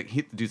up?" And she's like,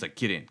 the dude's like,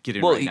 get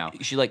in Well, right now."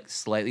 she like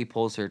slightly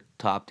pulls her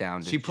top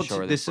down. To She puts show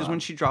her this the is when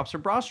front. she drops her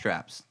bra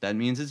straps. That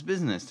means it's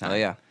business time. Oh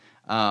yeah.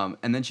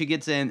 And then she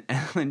gets in,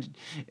 and then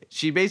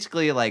she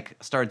basically like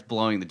starts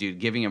blowing the dude,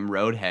 giving him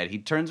roadhead. He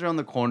turns around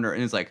the corner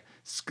and is like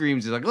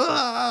screams. He's like,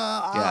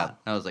 "Ah!" Yeah.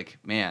 I was like,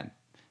 man,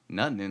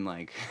 nothing in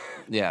like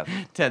Yeah.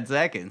 10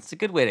 seconds. It's a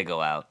good way to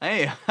go out.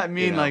 Hey, I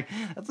mean, know. like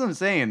that's what I'm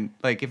saying.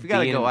 Like if you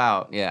gotta Being- go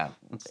out, Yeah.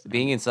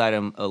 Being inside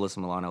Alyssa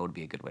Milano would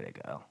be a good way to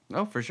go.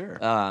 oh for sure.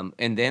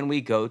 And then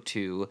we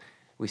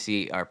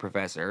see our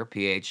professor,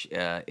 PH,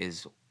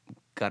 is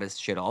got his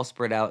shit all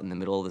spread out in the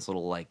middle of this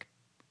little like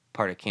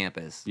part of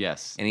campus.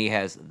 Yes. And he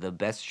has the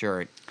best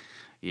shirt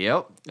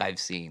Yep. I've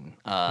seen.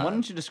 Why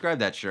don't you describe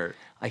that shirt?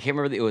 I can't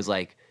remember. It was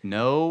like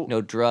No,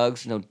 no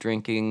drugs, no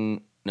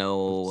drinking,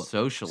 no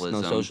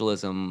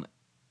socialism.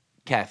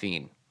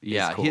 caffeine. It's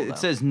Yeah, cool, it though.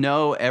 says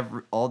no.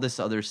 All this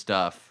other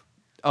stuff.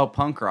 Oh,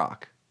 punk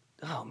rock.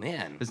 Oh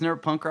man, Isn't there a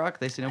punk rock?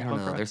 They say no I don't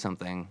punk know. rock. There's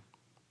something.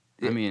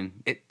 I mean,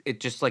 It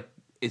just like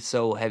it's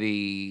so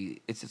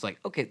heavy. It's just like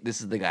okay,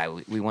 this is the guy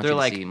we want they're you to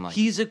like, see him like.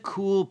 he's a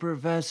cool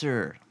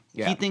professor.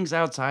 Yeah. He thinks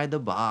outside the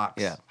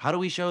box. Yeah. How do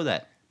we show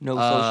that? No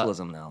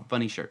socialism, though.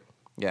 Funny shirt.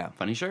 Yeah.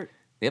 Funny shirt.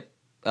 Yep.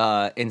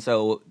 And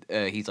so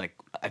he's like,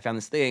 I found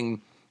this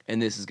thing,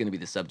 and this is going to be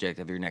the subject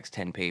of your next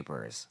 10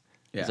 papers.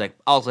 Yeah. He's like,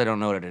 also, I don't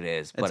know what it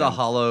is. It's a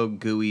hollow,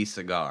 gooey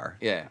cigar.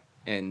 Yeah.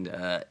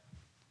 And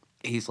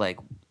he's like,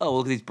 oh,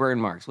 look at these burn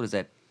marks. What is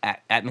that?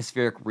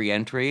 Atmospheric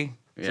reentry?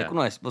 He's Yeah. like,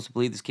 what am I supposed to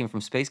believe this came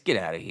from space? Get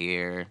out of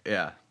here.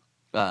 Yeah.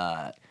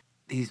 What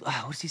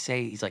does he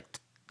say? He's like,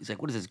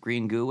 what is this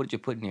green goo? What did you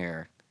put in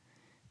here?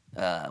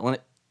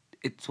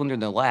 It's when they're in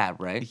the lab,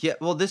 right? Yeah,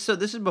 well, this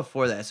is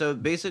before that. So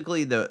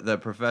basically, the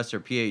professor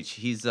PH,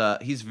 he's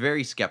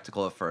very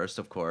skeptical at first,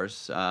 of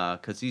course,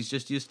 because he's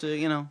just used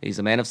to, He's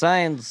a man of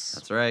science.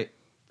 That's right,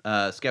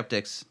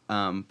 skeptics.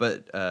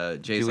 But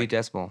Jay's Dewey like,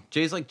 Decimal.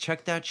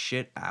 check that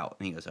shit out,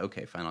 and he goes,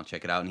 okay, fine, I'll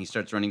check it out, and he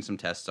starts running some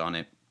tests on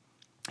it,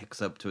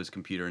 hooks up to his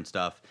computer and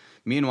stuff.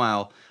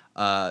 Meanwhile,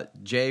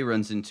 Jay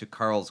runs into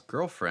Carl's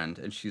girlfriend,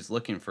 and she's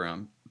looking for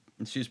him,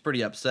 and she's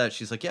pretty upset.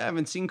 She's like, yeah, I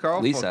haven't seen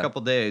Carl Lisa. for a couple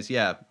days,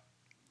 yeah.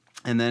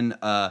 And then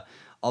all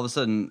of a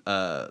sudden,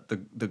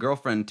 the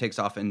girlfriend takes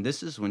off, and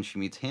this is when she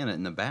meets Hannah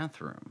in the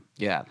bathroom.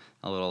 Yeah.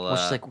 A little. Well,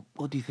 she's like,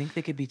 well, do you think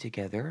they could be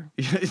together?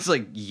 It's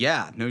like,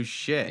 yeah, no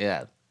shit.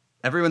 Yeah.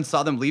 Everyone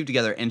saw them leave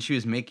together, and she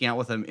was making out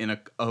with him in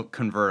a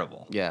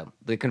convertible. Yeah.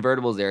 The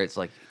convertible's there. It's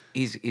like,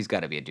 he's got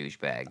to be a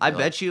douchebag. I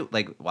bet you,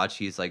 watch,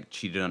 he's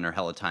cheated on her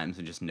hella times,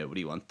 and just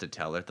nobody wants to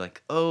tell her. They're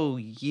like, oh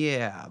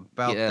yeah,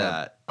 about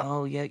that.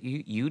 Oh yeah,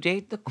 you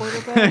date the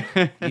quarterback?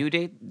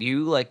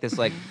 you like this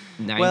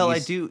 90s. Well, I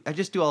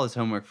just do all his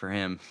homework for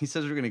him. He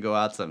says we're gonna go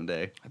out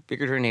someday. I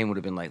figured her name would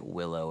have been like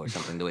Willow or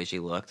something. The way she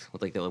looked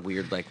with the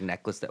weird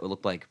necklace that would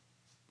look like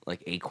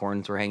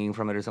acorns were hanging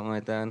from it or something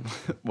like that.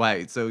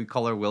 Why? So we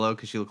call her Willow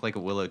because she looked like a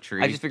willow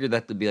tree. I just figured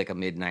that to be a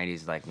mid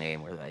 90s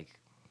name where I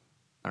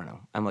don't know.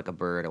 I'm like a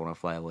bird. I want to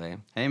fly away.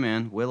 Hey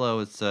man, Willow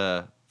is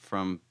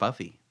from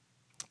Buffy.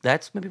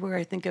 That's maybe where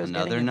I think I was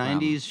Another getting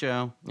it 90s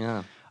show.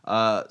 Yeah.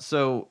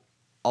 So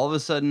all of a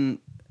sudden,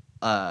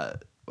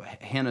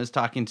 Hannah's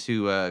talking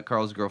to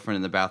Carl's girlfriend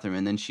in the bathroom,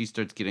 and then she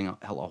starts getting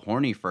hella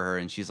horny for her,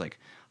 and she's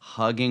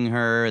hugging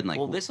her and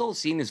Well, this whole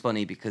scene is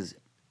funny because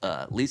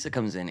Lisa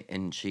comes in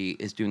and she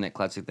is doing that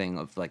classic thing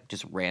of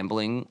just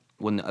rambling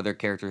when the other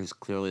character who's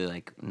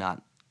clearly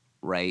not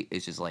right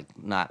is just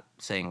not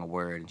saying a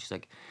word, and she's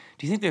like,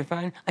 "Do you think they're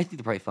fine? I think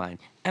they're probably fine.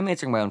 I'm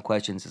answering my own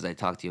questions as I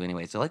talk to you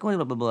anyway." So blah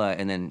blah blah,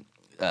 and then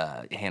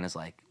Hannah's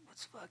like,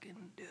 "Let's fucking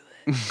do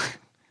it."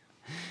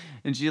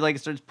 And she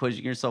starts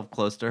pushing herself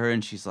close to her,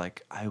 and she's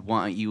like, "I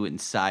want you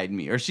inside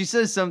me," or she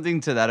says something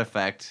to that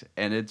effect,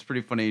 and it's pretty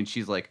funny. And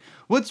she's like,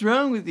 "What's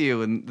wrong with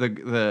you?" And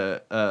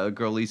the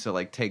girl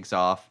Lisa takes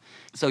off.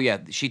 So yeah,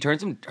 she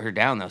turns her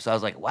down though. So I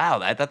was like, "Wow!"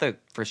 I thought that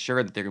for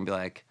sure that they're gonna be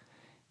like,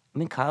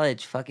 "I'm in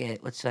college. Fuck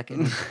it. Let's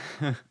fucking.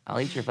 I'll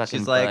eat your fucking."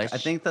 She's like, "I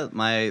think that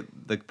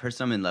the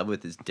person I'm in love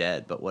with is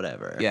dead, but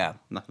whatever." Yeah. I'm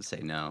not gonna say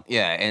no.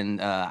 Yeah, and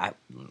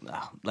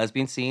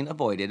lesbian scene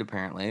avoided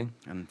apparently.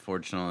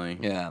 Unfortunately.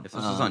 Yeah, If this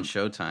was on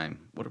Showtime,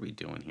 what are we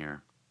doing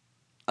here?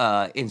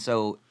 And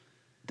so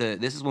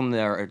this is when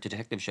our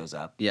detective shows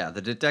up. Yeah,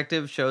 the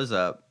detective shows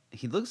up.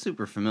 He looks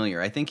super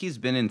familiar. I think he's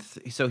been in.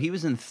 So he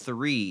was in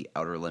 3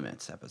 Outer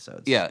Limits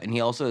episodes. Yeah, and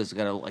he also has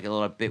got a lot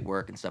of bit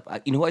work and stuff.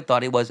 You know who I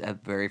thought he was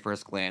at very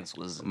first glance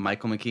was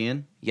Michael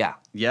McKean. yeah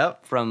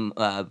Yep. from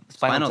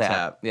Spinal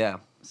Tap. Yeah,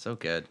 So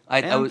good. I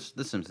And was-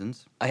 The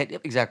Simpsons.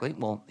 yep, exactly.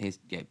 Well, he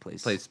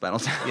plays. Plays Spinal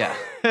Tap.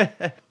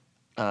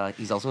 Yeah.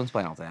 He's also in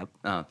Spinal Tap.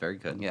 Oh, very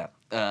good. Yeah,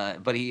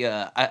 but he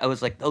I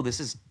was like, oh,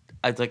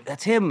 I was like,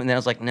 that's him, and then I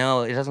was like,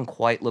 no, it doesn't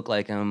quite look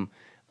like him.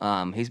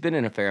 He's been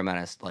in a fair amount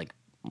of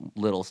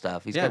little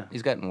stuff. He's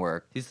gotten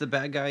work. He's the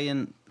bad guy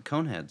in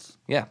Coneheads.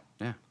 Yeah,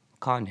 Yeah.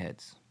 con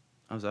heads.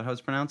 Oh, is that how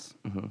it's pronounced?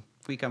 Mm-hmm.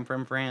 We come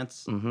from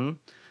France.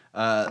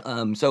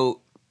 Mm-hmm.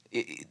 So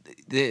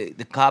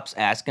the cops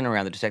asking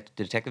around, the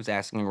detective's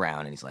asking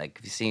around, and he's like,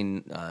 have you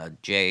seen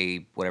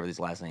Jay, whatever his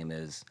last name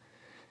is?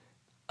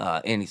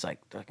 And he's like,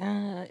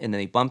 and then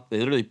they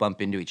literally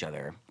bump into each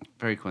other.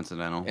 Very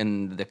coincidental.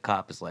 And the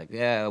cop is like,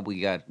 yeah,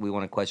 we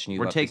want to question you.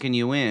 We're about taking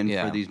you in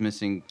Yeah. for these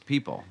missing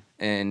people.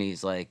 And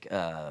he's like,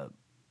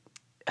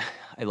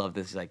 I love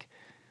this. He's like,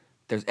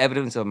 there's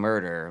evidence of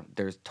murder.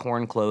 There's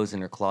torn clothes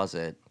in her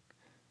closet.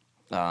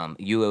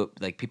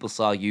 People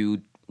saw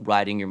you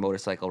riding your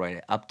motorcycle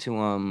right up to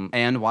him,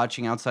 And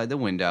watching outside the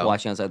window.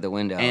 watching outside the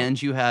window.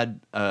 And you had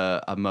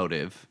a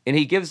motive. And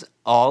he gives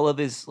all of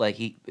his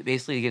he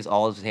gives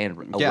all of his hand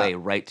away Yeah.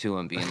 right to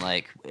him, being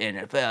like, and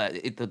if,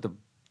 the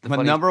The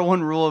funny- number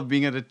one rule of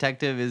being a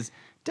detective is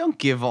don't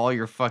give all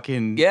your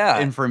fucking Yeah.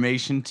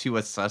 information to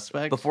a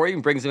suspect. before he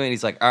even brings him in,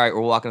 he's like, all right,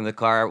 we're walking to the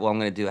car. Well, I'm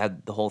gonna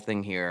have the whole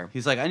thing here.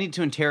 He's like, I need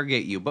to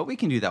interrogate you, but we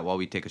can do that while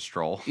we take a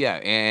stroll. Yeah,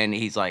 and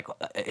he's like,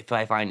 if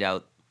I find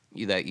out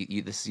that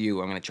this is you,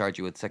 I'm going to charge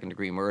you with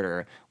second-degree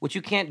murder, which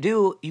you can't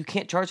do. You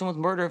can't charge him with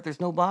murder if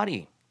there's no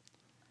body.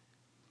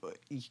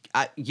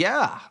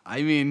 Yeah,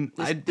 I mean,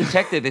 This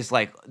detective is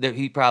like,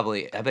 he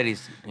probably, I bet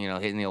he's,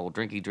 hitting the old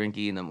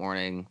drinky in the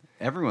morning.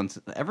 everyone's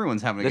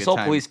having a This good whole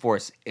time. police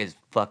force is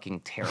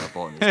fucking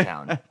terrible in this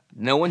town.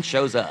 No one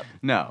shows up.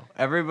 No,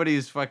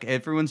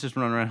 everyone's just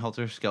running around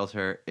helter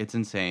skelter. It's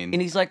insane.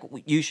 And he's like,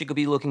 you should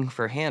be looking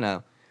for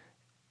Hannah,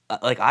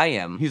 like I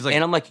am. He's like-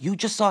 and I'm like, you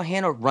just saw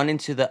Hannah run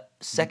into the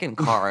second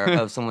car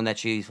of someone that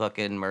she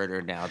fucking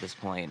murdered now at this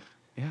point.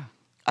 Yeah.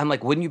 I'm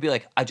like, wouldn't you be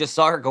like, I just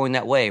saw her going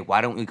that way.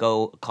 Why don't we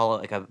go call it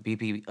like a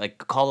BP, like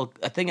call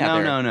a thing out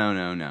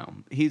there? No.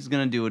 He's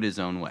gonna do it his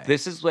own way.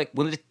 This is like,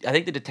 I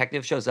think the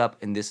detective shows up,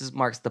 and this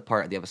marks the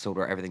part of the episode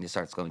where everything just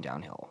starts going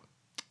downhill.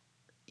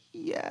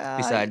 Yeah.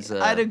 Besides,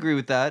 I'd agree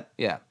with that.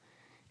 Yeah.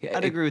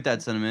 I'd agree with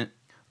that sentiment.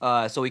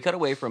 So we cut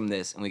away from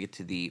this, and we get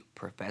to the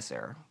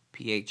professor.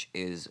 PH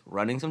is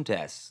running some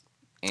tests,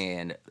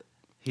 and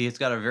He's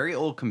got a very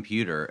old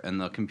computer, and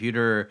the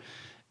computer,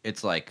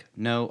 it's like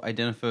no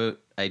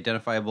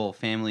identifiable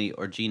family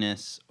or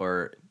genus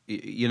or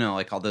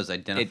like all those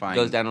identifying.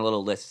 it goes down a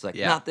little list. It's like,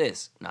 Yeah. not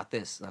this, not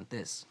this, not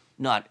this,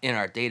 not in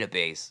our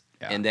database.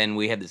 Yeah. And then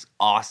we have this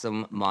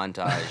awesome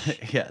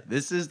montage. Yeah,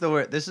 this is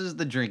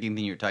the drinking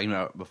thing you were talking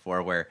about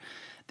before, where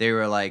they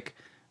were like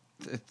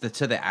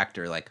to the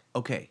actor, like,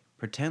 okay,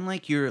 pretend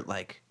like you're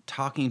like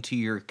talking to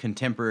your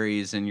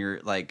contemporaries and you're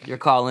like, You're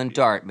calling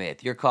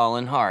Dartmouth. You're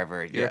calling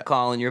Harvard. You're Yeah.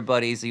 calling your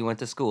buddies you went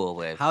to school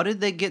with. how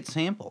did they get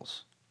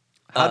samples?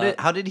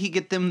 How did he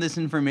get them this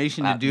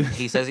information to do?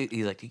 He says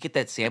he's like, you get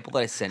that sample that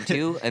I sent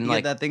you, and You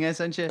like get that thing I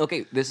sent you.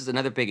 Okay, this is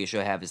another big issue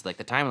I have is like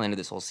the timeline of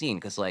this whole scene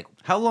because like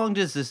How long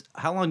do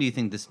you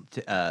think this?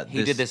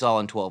 he did this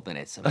all in 12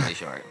 minutes. I'm pretty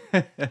sure,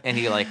 and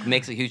he like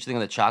makes a huge thing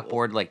on the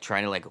chalkboard, like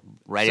trying to like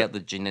write out the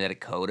genetic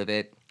code of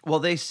it. Well,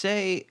 they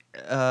say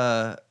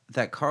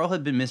that Carl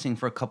had been missing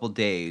for a couple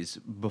days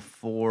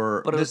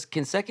before. But it was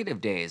consecutive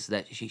days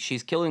that she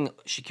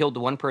killed the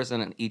one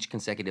person on each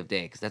consecutive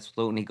day because that's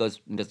when he goes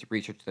and does the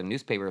research to the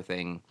newspaper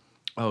thing.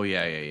 Oh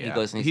yeah.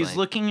 goes and he's like-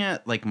 looking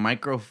at like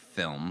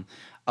microfilm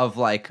of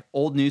like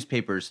old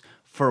newspapers.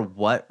 For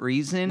what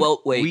reason?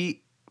 Well,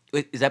 wait,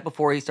 is that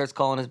before he starts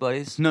calling his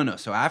buddies? No.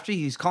 So after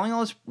he's calling all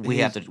his, We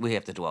have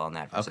to dwell on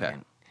that for a Okay.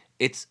 second.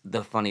 It's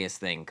the funniest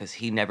thing because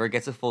he never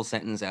gets a full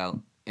sentence out,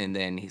 and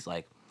then he's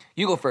like,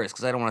 "You go first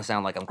because I don't want to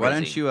sound like I'm crazy." Why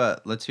don't you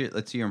let's hear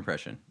your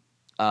impression.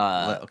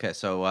 Okay,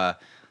 so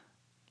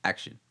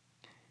action.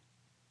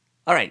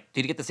 All right,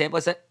 did you get the sample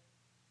I sent?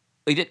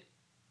 Oh, you did?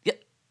 Yeah,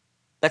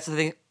 that's the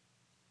thing.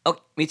 Okay,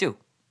 me too.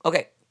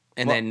 Okay,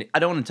 and Well, then I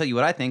don't want to tell you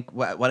what I think.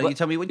 Why don't you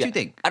tell me what yeah, you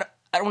think? I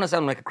don't want to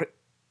sound like a.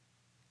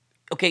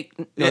 Okay,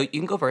 no, Yeah. you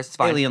can go first. It's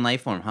fine. Alien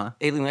life form, huh?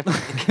 Alien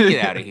life.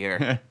 Get out of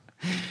here.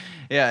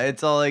 Yeah,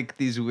 it's all like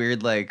these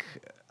weird like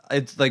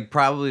it's like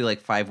probably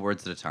like 5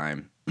 words at a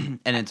time.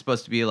 And it's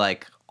supposed to be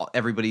like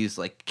everybody's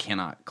like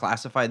cannot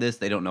classify this.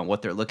 They don't know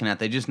what they're looking at.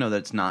 They just know that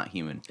it's not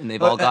human. And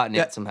they've all gotten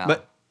it somehow.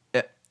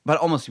 But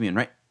almost human,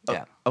 right?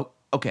 Yeah. Oh,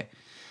 okay.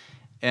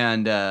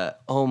 And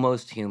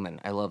Almost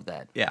human. I love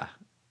that. yeah,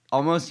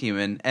 almost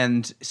human.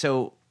 And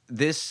so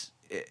this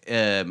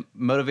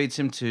motivates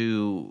him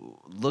to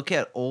look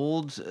at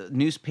old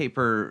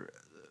newspaper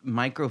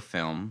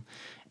microfilm,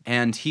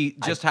 and he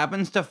just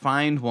happens to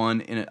find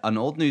one in an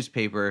old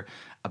newspaper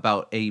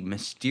about a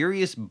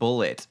mysterious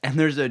bullet, and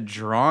there's a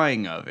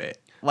drawing of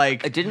it.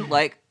 Like I didn't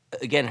like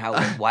again how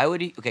why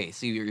would he? Okay,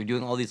 so you're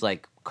doing all these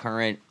like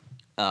current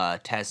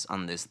tests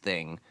on this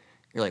thing.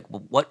 You're like,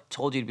 well, what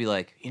told you to be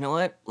like, you know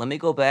what? Let me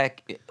go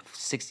back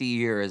 60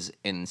 years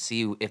and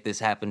see if this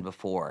happened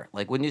before.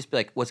 Like, wouldn't you just be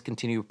like, let's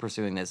continue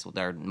pursuing this with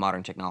our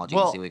modern technology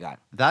and see what we got?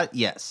 That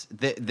yes,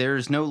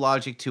 there's no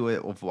logic to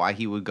it of why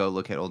he would go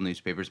look at old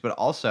newspapers, but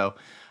also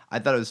I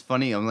thought it was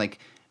funny. I'm like,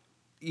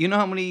 you know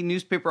how many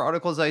newspaper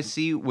articles I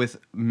see with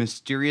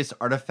mysterious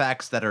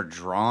artifacts that are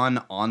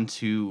drawn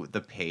onto the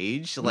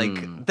page?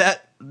 Like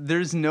that,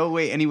 there's no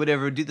way anyone would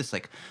ever do this.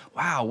 Like,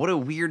 wow, what a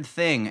weird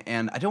thing.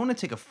 And I don't want to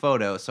take a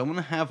photo, so I'm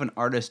going to have an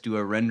artist do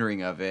a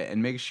rendering of it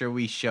and make sure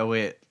we show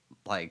it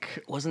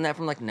like. Wasn't that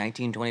from like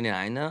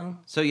 1929 though?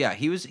 So yeah,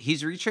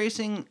 he's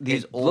retracing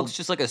these It old. looks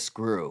just like a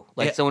screw.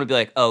 Like Yeah. someone would be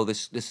like, oh,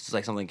 this is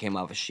like something came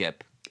off a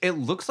ship, It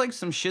looks like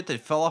some shit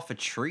that fell off a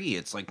tree.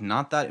 It's like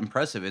not that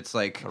impressive. It's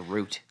like a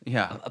root,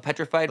 yeah. a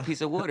petrified piece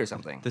of wood or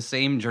something. The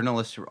same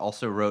journalist who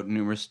also wrote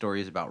numerous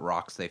stories about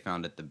rocks they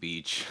found at the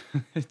beach.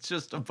 It's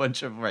just a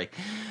bunch of like,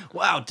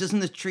 wow, doesn't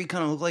this tree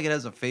kind of look like it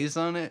has a face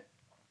on it?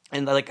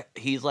 And like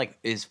he's like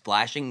is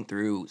flashing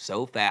through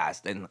so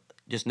fast and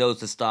just knows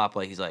to stop.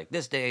 Like he's like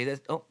this day,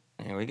 this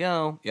here we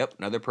go. Yep,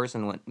 another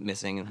person went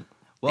missing.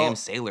 Well, Damn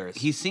sailors.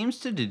 He seems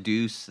to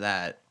deduce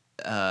that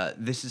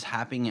this is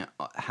happening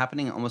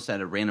almost at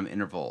a random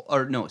interval,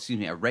 or no, excuse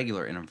me, a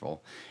regular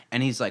interval.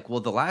 And he's like, well,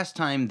 the last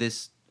time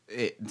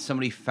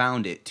somebody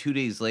found it, 2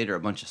 days later, a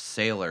bunch of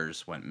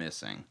sailors went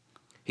missing.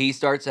 He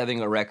starts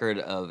having a record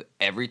of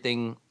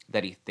everything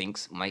that he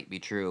thinks might be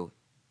true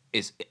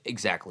is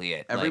exactly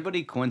it. Like,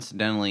 Everybody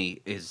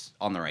coincidentally is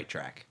on the right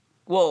track.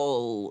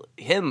 well,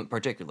 him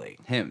particularly.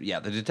 Him, yeah,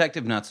 the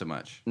detective not so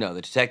much. No,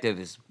 the detective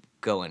is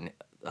going.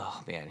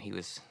 Oh man, he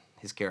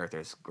his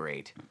character's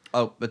great.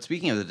 Oh, but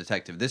speaking of the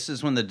detective, this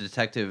is when the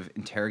detective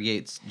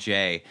interrogates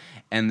Jay,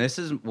 and this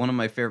is one of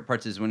my favorite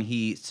parts is when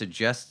he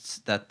suggests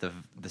that the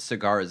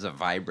cigar is a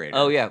vibrator.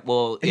 Oh yeah,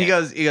 well He yeah.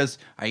 goes,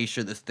 "Are you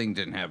sure this thing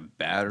didn't have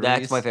batteries?"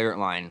 That's my favorite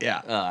line.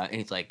 Yeah. And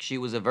he's like, "She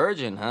was a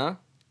virgin, huh?"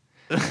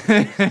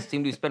 Seemed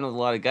to be spending with a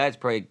lot of guys.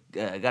 Probably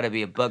got to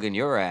be a bug in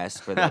your ass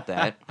for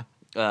that.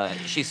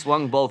 She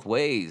swung both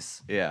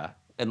ways, Yeah.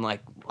 and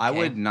like I okay.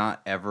 would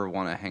not ever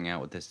want to hang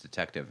out with this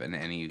detective in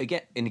any.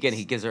 Again.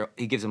 He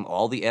gives him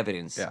all the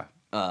evidence. Yeah.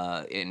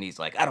 And he's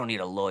like, I don't need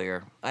a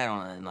lawyer. I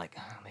don't. And like,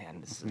 oh,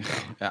 man, this is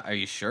dumb. Are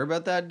you sure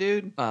about that,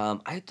 dude?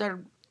 I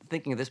started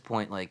thinking at this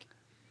point, like,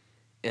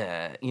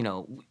 you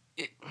know,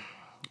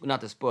 not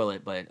to spoil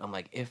it, but I'm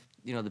like, if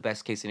the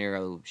best case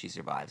scenario, she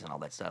survives and all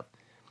that stuff.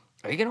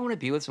 Are you gonna want to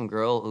be with some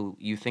girl who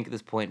you think at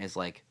this point is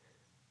like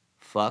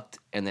fucked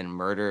and then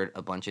murdered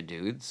a bunch of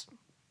dudes?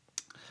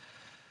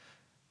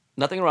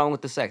 Nothing wrong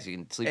with the sex. You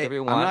can sleep Hey, wherever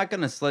you want. I'm not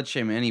gonna slut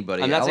shame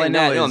anybody. I'm not All saying I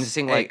know that. No, I'm is, just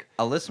saying, hey, like-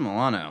 Alyssa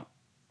Milano.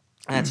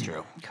 That's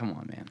true. Come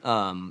on,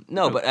 man.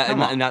 No, but I'm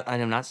come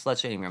not slut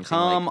shaming her. I'm saying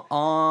Come like,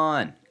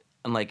 on.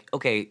 I'm like,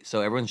 okay,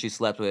 so everyone she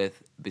slept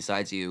with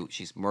besides you,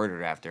 she's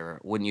murdered after.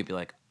 Wouldn't you be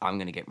like, I'm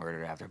gonna get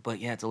murdered after? But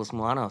yeah, it's Alyssa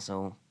Milano,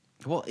 so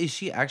Well, is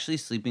she actually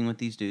sleeping with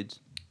these dudes?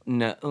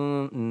 no,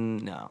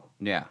 no.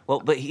 Yeah.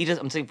 Well, but he does.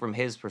 I'm saying from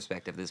his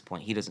perspective at this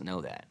point, he doesn't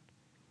know that.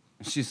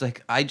 She's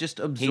like, I just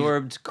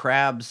absorbed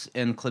crabs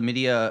and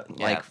chlamydia,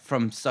 Yeah. like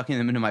from sucking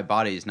them into my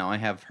bodies. Now I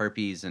have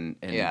herpes and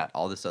Yeah.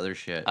 all this other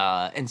shit.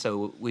 And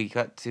so we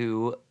cut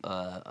to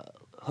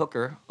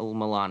Hooker,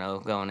 Milano,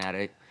 going at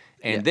it,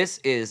 and Yeah. this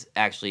is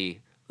actually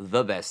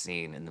the best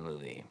scene in the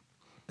movie.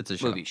 It's a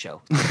show. Movie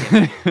show.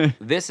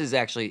 This is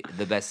actually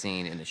the best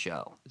scene in the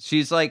show.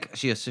 She's like,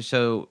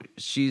 so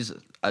she's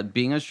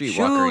being a streetwalker.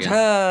 Shoot again.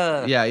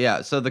 her!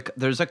 Yeah. So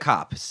there's a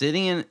cop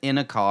sitting in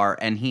a car,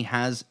 and he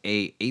has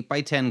a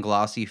 8x10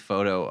 glossy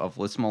photo of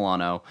Liz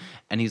Milano,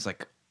 and he's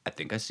like, I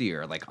think I see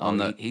her, like on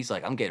the. He's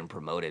like, I'm getting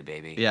promoted,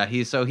 baby. Yeah,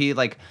 he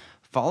like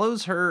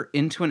follows her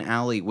into an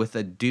alley with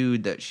a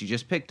dude that she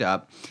just picked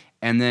up,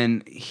 and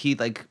then he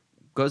like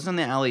goes in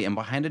the alley, and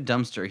behind a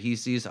dumpster he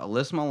sees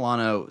Alyssa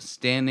Milano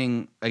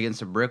standing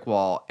against a brick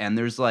wall, and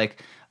there's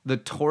like the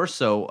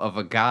torso of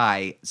a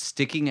guy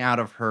sticking out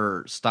of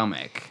her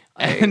stomach,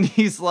 and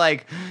he's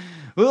like,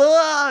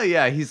 "Whoa!"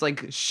 Yeah, he's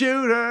like,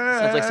 shoot her.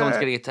 Sounds like someone's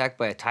getting attacked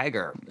by a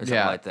tiger or something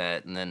Yeah. like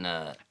that, and then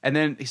And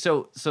then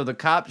so the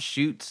cop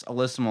shoots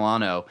Alyssa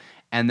Milano,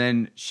 and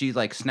then she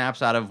like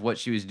snaps out of what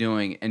she was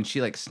doing, and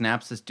she like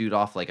snaps this dude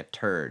off like a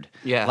turd.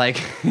 Yeah. like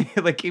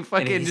like he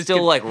fucking and he's just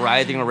still like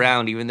writhing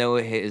around, even though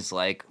his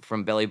like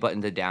from belly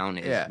button to down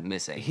is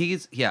missing.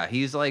 He's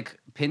like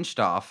pinched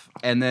off,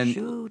 and then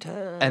Shoot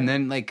her. and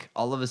then like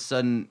all of a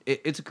sudden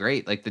it's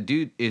great. Like the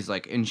dude is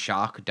like in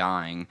shock,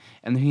 dying,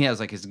 and then he has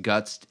like his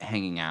guts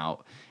hanging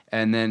out,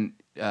 and then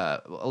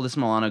Alyssa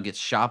Milano gets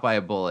shot by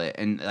a bullet,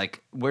 and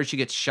like where she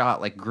gets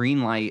shot, like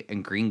green light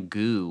and green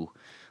goo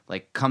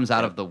like comes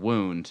out of the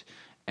wound,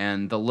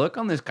 and the look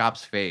on this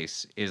cop's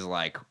face is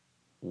like,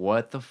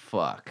 what the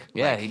fuck?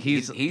 Yeah, Like,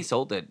 he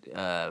sold it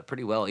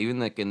pretty well. Even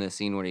like in the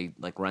scene where he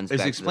like runs. is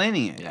back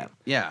explaining to the, it.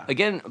 Yeah.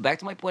 Again, back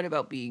to my point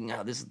about being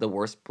this is the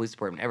worst police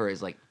department ever.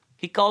 Is like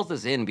he calls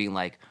this in, being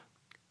like,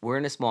 "We're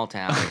in a small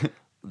town.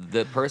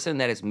 The person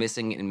that is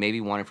missing and maybe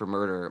wanted for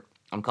murder,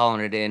 I'm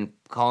calling it in.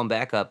 Call him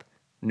back up.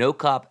 No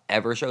cop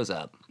ever shows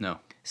up. No.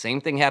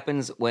 Same thing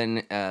happens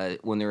when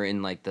they're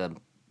in like the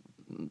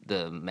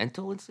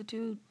mental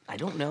institute. I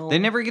don't know. They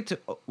never get to.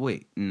 Oh,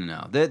 wait,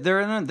 no, they're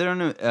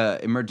in a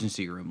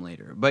emergency room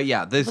later. But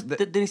yeah,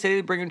 Didn't he say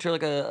they bring him to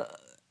like a?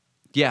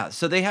 yeah.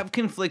 So they have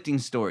conflicting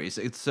stories.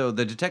 So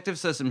the detective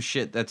says some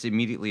shit that's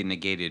immediately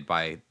negated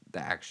by the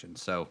action.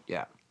 So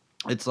Yeah.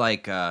 it's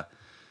like I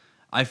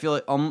feel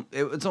like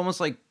it's almost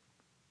like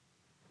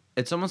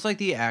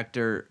the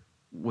actor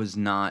was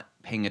not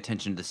paying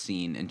attention to the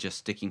scene and just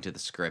sticking to the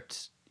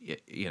script.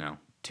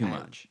 Too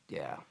much.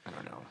 Yeah, I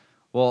don't know.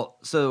 Well,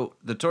 so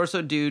the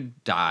torso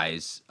dude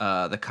dies.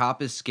 The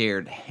cop is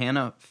scared.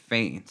 Hannah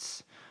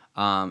faints.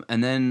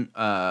 And then,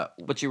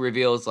 But she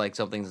reveals like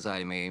something's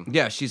inside of me.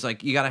 yeah, she's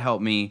like, you got to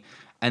help me.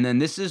 And then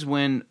this is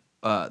when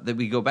that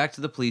we go back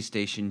to the police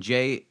station.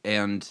 Jay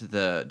and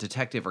the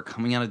detective are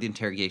coming out of the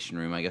interrogation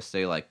room. I guess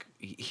they like,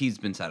 he's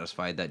been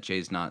satisfied that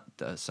Jay's not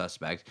the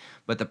suspect.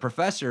 But the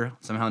professor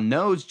somehow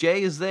knows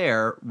Jay is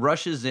there,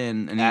 rushes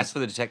in, and Asks for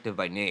the detective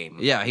by name.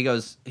 yeah, he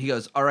goes,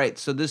 all right,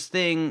 so this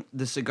thing,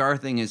 the cigar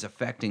thing is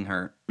affecting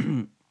her.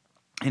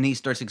 And he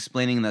starts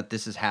explaining that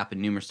this has happened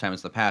numerous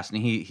times in the past.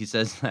 And he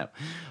says that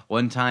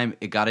one time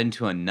it got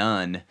into a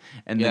nun,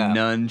 and the Yeah.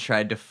 nun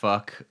tried to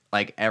fuck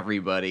like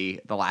everybody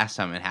the last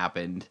time it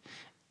happened.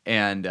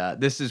 And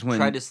this is when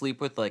Tried to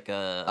sleep with like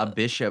a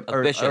bishop a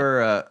or, bishop.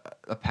 or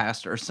a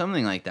pastor or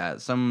something like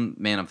that, some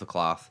man of the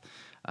cloth.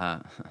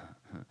 And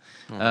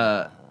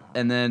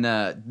then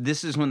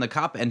this is when the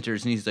cop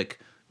enters, and he's like,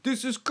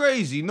 this is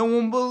crazy. No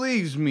one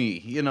believes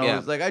me. You know, Yeah.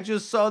 it's like, I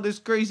just saw this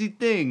crazy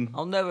thing.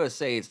 I'll never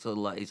say it's the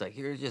lie. He's like,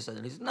 here's just,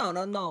 and he's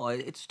no,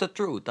 it's the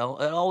truth. I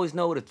always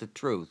know it's the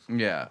truth.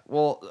 Yeah.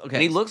 Well, okay.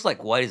 And he looks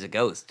like white as a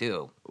ghost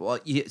too. Well,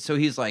 so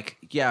he's like,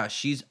 yeah,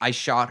 I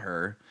shot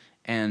her,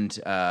 and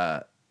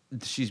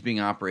she's being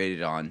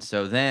operated on.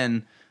 So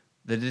then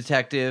the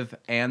detective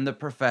and the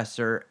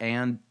professor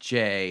and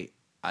Jay,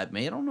 I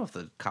don't know if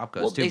the cop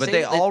goes Well, too, they but say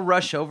they that- all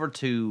rush over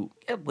to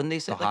Yeah, when they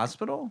the said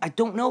hospital. I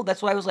don't know.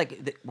 That's why I was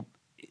like,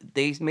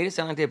 they made it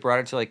sound like they brought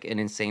her to like an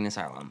insane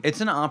asylum. It's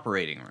an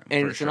operating room.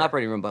 And for it's sure. an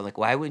operating room, but like,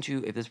 why wouldn't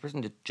you? If this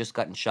person had just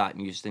gotten shot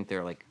and you just think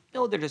they're like,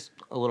 no, they're just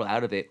a little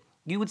out of it,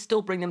 you would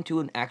still bring them to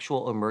an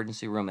actual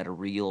emergency room at a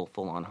real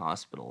full-on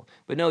hospital.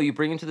 But no, you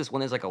bring them to this one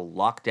that's like a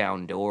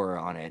lockdown door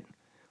on it.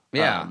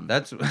 Yeah, Um,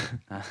 that's.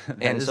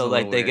 And so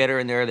like they get her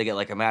in there, they get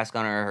like a mask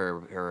on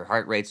her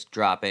heart rate's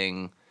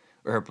dropping,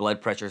 or her blood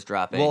pressure's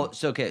dropping. Well,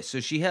 so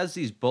she has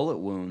these bullet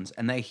wounds,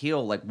 and they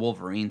heal like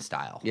Wolverine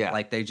style. Yeah.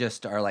 like they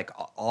just are like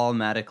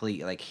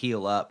automatically like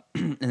heal up,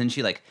 and then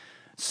she like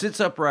sits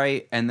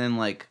upright, and then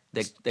like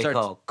they starts-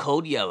 call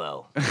code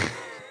yellow.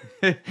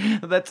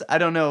 That's I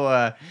don't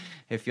know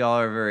if y'all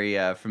are very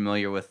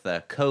familiar with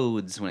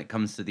codes when it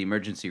comes to the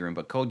emergency room,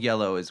 but code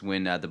yellow is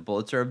when the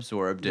bullets are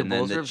absorbed, and then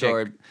bullets the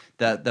are chick,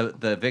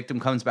 absorbed. the victim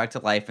comes back to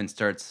life and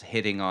starts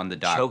hitting on the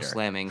doctor. Choke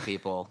slamming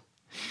people.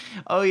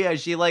 Oh yeah,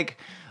 she like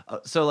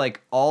so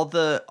like all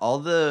the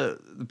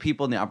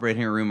people in the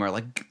operating room are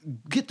like,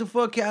 get the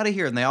fuck out of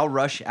here, and they all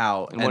rush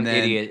out. And one then,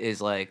 idiot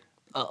is like,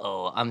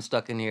 uh-oh, I'm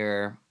stuck in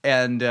here.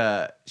 and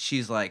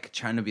she's like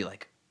trying to be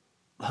like,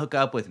 hook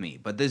up with me,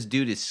 but this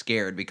dude is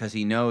scared because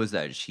he knows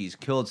that she's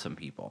killed some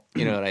people.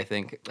 You know what I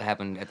think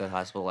happened at the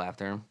hospital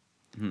after?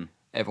 Hmm.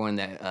 Everyone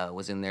that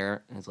was in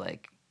there is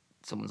like,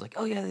 someone's like,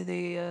 oh yeah,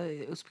 they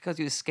it was because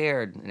he was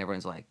scared, and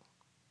everyone's like,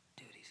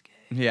 dude, he's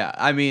gay. Yeah,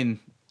 I mean,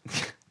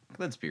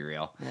 let's be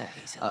real. Yeah,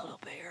 he's a little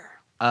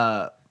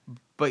bear.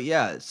 But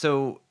yeah,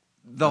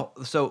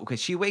 okay,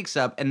 she wakes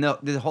up, and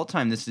the whole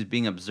time this is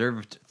being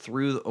observed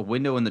through a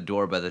window in the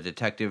door by the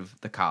detective,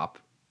 the cop,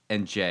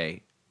 and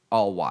Jay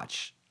all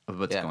watch of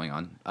what's Yeah. going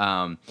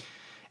on.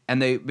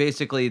 And they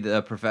basically,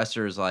 the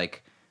professor is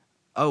like,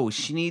 oh,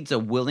 she needs a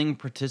willing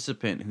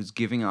participant who's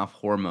giving off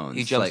hormones.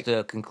 He jumps like,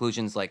 to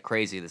conclusions like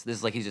crazy. This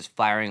is like he's just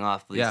firing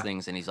off these Yeah.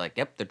 things, and he's like,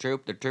 "Yep, they're troop,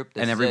 this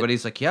and is it."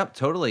 everybody's like, yep,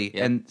 totally.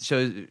 Yep. And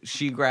so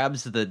she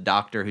grabs the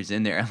doctor who's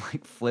in there and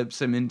like flips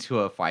him into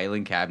a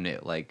filing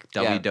cabinet, like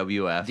Yeah.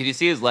 WWF. Did you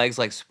see his legs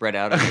like spread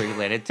out after he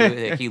landed? Too?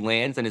 Like, he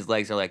lands, and his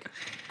legs are like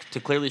to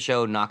clearly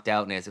show knocked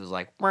outness. It was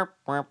like, "Wurp,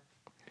 wurp."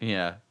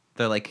 Yeah.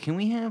 They're like, can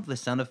we have the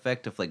sound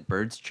effect of like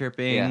birds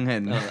chirping? Yeah,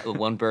 And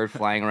one bird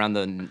flying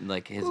around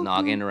like his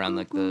noggin, around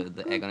like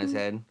the egg on his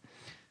head.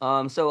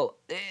 So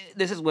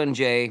this is when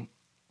Jay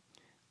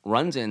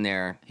runs in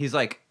there. he's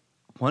like,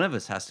 one of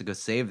us has to go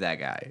save that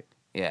guy.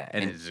 Yeah,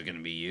 And is it going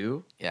to be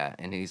you? yeah,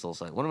 and he's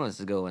also like, one of us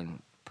to go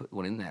and put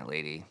one in that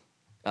lady.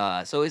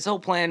 So his whole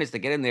plan is to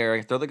get in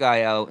there, throw the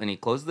guy out, and he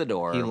closes the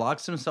door. He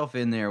locks himself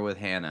in there with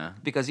Hannah.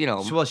 because you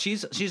know Well,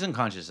 she's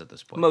unconscious at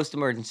this point. most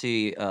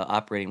emergency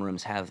operating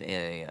rooms have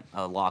a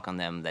lock on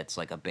them that's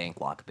like a bank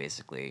lock,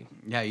 basically.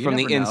 Yeah, you from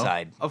the never know.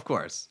 inside. Of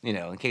course. You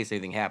know, in case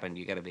anything happened,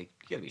 you gotta be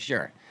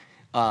sure.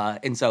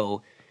 And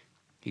so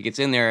he gets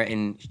in there,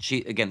 and she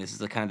again. This is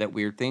the kind of that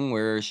weird thing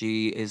where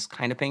she is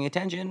kind of paying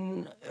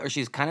attention, or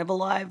she's kind of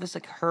alive. It's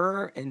like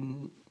her,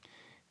 and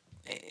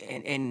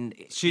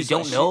She's you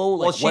don't like- know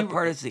well, what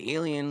part is the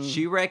alien.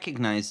 She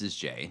recognizes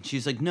Jay, and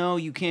she's like, no,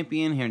 you can't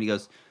be in here. And he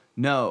goes,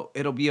 no,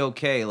 it'll be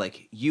okay.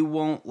 Like, you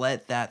won't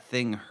let that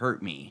thing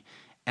hurt me.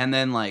 And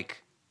then,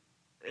 like,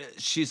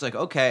 she's like,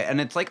 okay.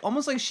 And it's like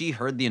almost like she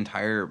heard the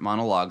entire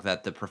monologue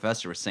that the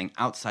professor was saying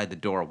outside the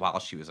door while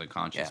she was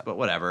unconscious, Yeah. but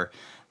whatever.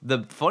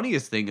 The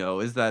funniest thing,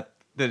 though, is that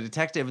the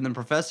detective and the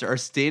professor are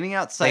standing they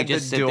outside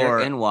just the sit door. there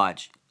and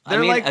watch. I They're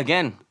mean, like-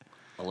 again,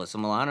 Alyssa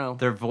Milano.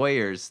 They're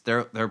voyeurs.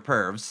 They're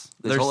pervs.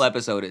 This They're whole s-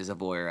 episode is a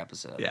voyeur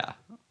episode. Yeah.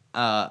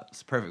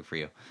 It's perfect for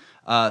you.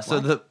 So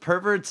What? the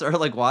perverts are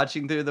like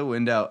watching through the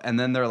window, and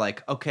then they're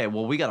like, okay,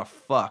 well, we gotta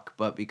fuck,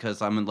 but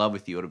because I'm in love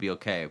with you, it'll be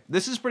okay.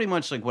 This is pretty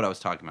much like what I was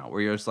talking about, where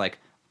you're just like,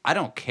 I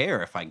don't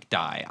care if I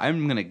die.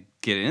 I'm gonna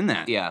get in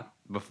that. Yeah.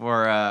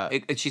 Before,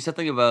 She said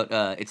something about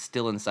it's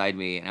still inside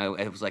me, and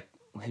I was like,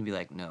 I'd be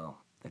like, no,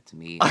 that's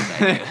me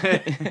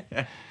inside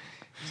you.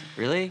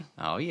 Really?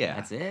 oh yeah.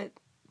 That's it?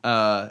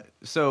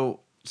 So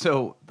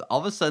all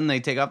of a sudden they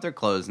take off their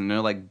clothes and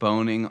they're like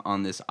boning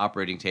on this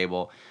operating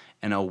table,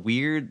 and a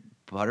weird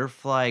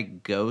butterfly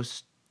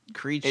ghost It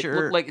creature,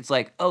 looked like it's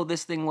like, oh,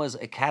 this thing was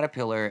a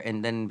caterpillar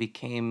and then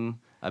became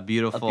a a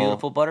beautiful,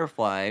 beautiful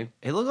butterfly.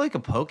 It looked like a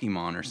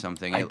Pokemon or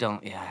something. I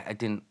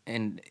didn't,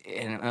 and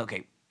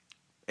okay,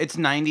 It's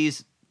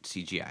 90s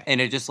CGI.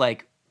 and it just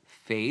like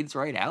fades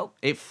right out.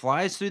 It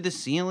flies through the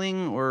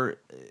ceiling or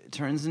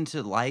turns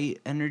into light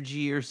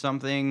energy or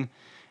something,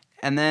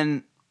 and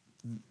then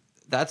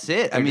that's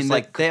it. I They're mean, just,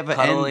 like like they have an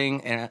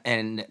cuddling,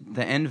 and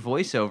the end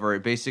voiceover.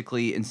 It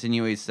basically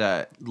insinuates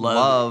that Love.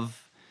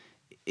 love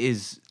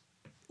is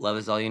love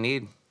is all you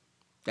need.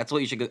 That's what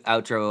you should go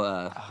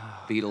outro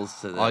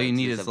Beatles to the. All You to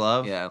Need the Is seven-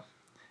 Love? Yeah.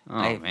 Oh,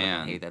 I fucking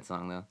man. hate that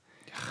song though.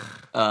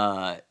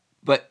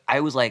 But I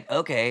was like,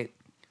 okay,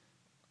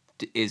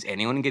 is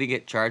anyone gonna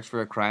get charged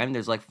for a crime?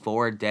 There's like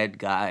 4 dead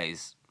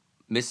guys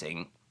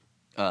missing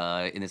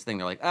in this thing.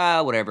 They're like,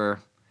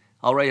 whatever.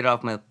 I'll write it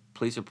off my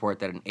police report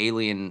that an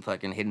alien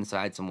fucking hid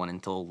inside someone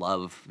until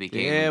love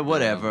became Yeah, the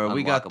whatever.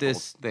 We got unlockable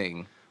this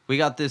thing. We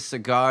got this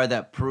cigar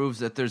that proves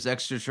that there's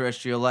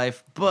extraterrestrial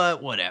life,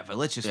 but whatever.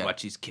 Let's just Yeah.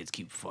 watch these kids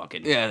keep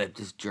fucking. Yeah, they're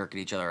just jerking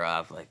each other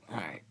off. Like, all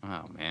right,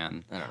 Oh,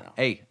 man. I don't know.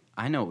 Hey,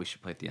 I know what we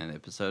should play at the end of the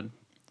episode.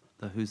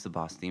 The Who's the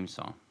Boss theme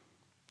song.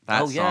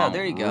 Oh yeah, song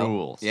there you go.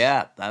 rules.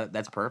 Yeah,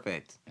 that's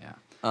perfect. Yeah.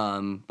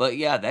 But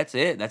yeah, that's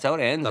it. That's how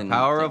it ends. The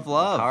Power of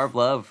Love. The Power of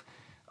Love.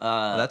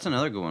 That's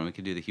another good one. We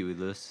could do the Huey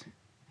Lewis.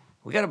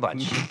 We got a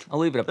bunch. I'll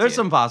leave it up. There's to you.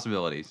 some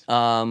possibilities.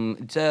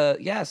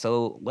 Yeah.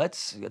 So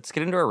let's get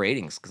into our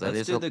ratings because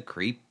Let's do the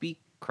creepy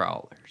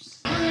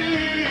crawlers.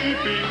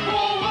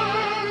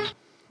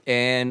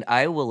 And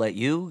I will let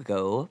you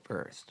go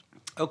first.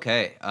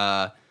 Okay.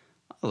 I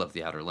love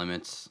The Outer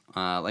Limits.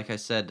 Like I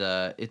said,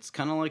 it's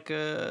kind of like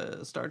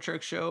a Star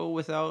Trek show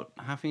without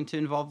having to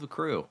involve the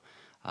crew.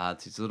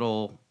 It's these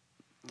little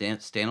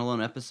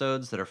standalone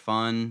episodes that are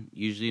fun,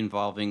 usually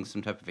involving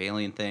some type of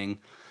alien thing.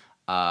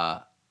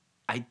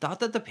 I thought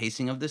that the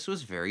pacing of this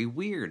was very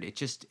weird.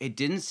 It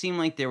didn't seem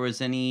like there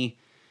was any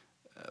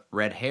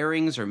red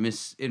herrings or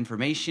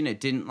misinformation. It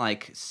didn't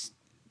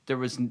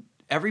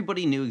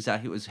everybody knew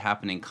exactly what was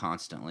happening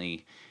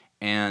constantly,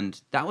 and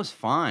that was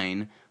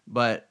fine.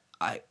 But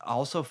I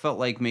also felt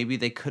like maybe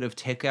they could have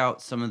taken out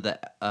some of the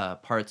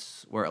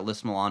parts where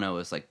Alyssa Milano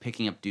is like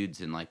picking up dudes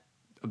and like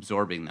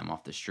absorbing them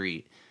off the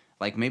street.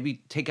 Like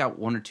maybe take out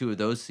 1 or 2 of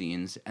those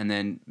scenes and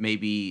then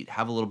maybe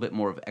have a little bit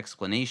more of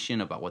explanation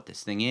about what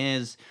this thing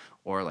is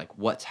or like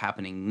what's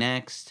happening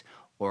next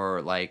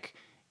or like,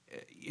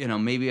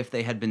 maybe if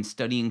they had been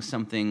studying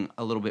something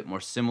a little bit more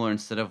similar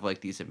instead of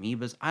like these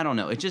amoebas. I don't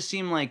know. It just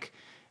seemed like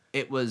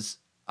it was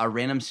a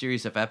random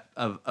series of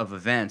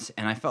events.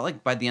 And I felt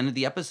like by the end of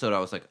the episode, I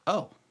was like,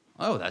 oh,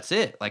 that's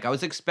it. Like I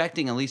was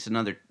expecting at least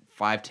another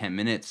 5-10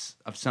 minutes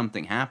of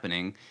something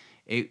happening.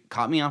 It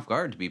caught me off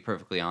guard, to be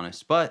perfectly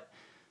honest. But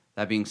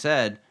that being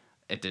said,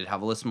 it did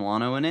have Alyssa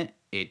Milano in it.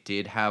 It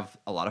did have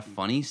a lot of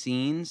funny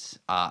scenes.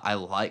 I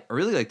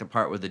really like the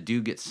part where the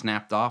dude gets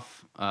snapped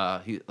off, in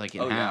half.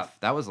 Yeah.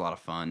 That was a lot of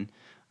fun.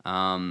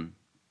 Some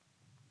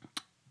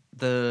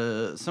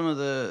of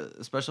the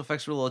special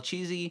effects were a little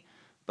cheesy,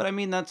 but I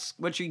mean that's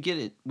what you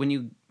get when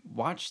you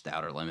watch The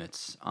Outer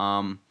Limits.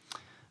 I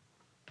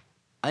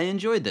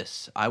enjoyed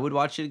this. I would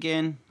watch it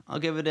again. I'll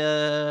give it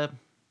a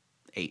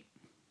 8.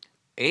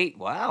 8.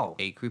 Wow.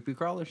 8 creepy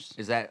crawlers.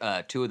 Is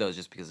that 2 of those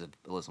just because of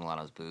Alyssa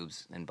Milano's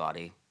boobs and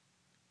body?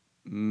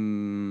 Okay.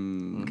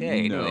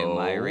 Okay. Anyway,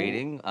 my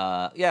rating.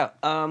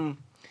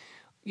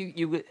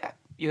 You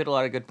hit a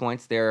lot of good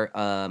points there.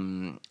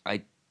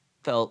 I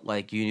felt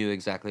like you knew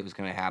exactly what was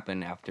going to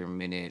happen after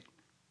minute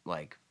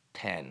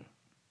 10.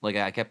 Like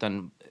I kept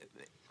on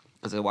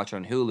because I watched it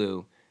on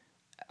Hulu,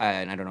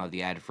 and I don't know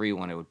the ad free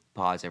one. It would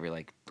pause every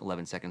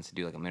 11 seconds to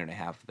do a minute and a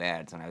half of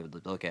ads, and I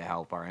would look at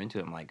how far into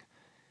it. I'm like,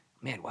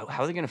 man,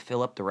 how are they going to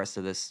fill up the rest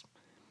of this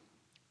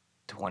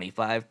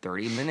 25,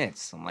 30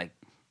 minutes? I'm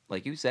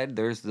like you said,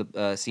 there's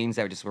the scenes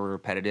that just were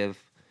repetitive.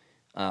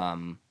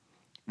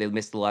 They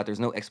missed a lot.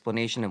 There's no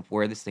explanation of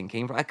where this thing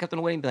came from. I kept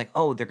on waiting to be like,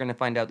 oh, they're going to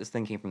find out this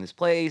thing came from this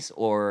place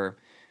or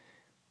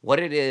what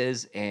it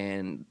is.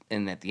 And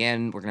at the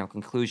end, we're going to have a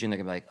conclusion. They're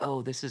going to be like,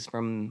 oh, this is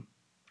from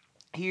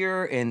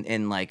here. And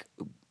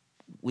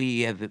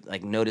we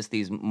have noticed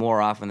these more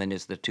often than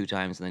just the 2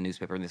 times in the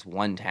newspaper in this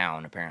one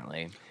town,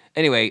 apparently.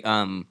 Anyway,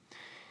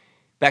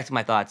 back to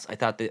my thoughts. I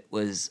thought that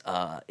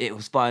it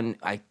was fun.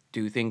 I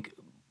do think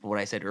what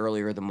I said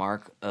earlier, the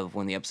mark of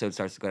when the episode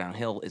starts to go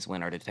downhill is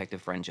when our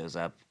detective friend shows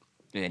up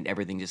and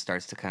everything just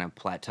starts to kind of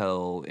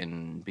plateau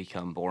and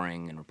become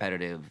boring and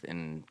repetitive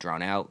and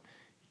drawn out.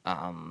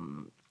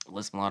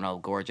 Alyssa Milano,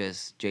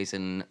 gorgeous.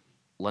 Jason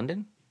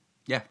London?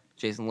 Yeah.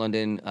 Jason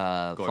London,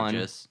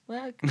 Gorgeous. fun.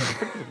 Well,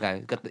 pretty good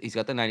guy. He's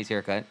got the 90s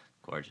haircut.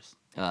 Gorgeous.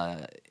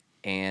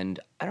 And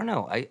I don't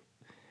know.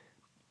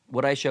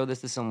 Would I show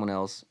this to someone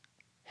else?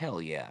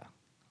 Hell yeah.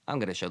 I'm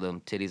going to show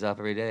them titties off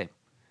every day.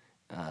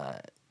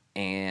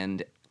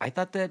 And I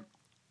thought that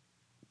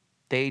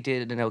they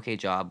did an okay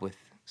job with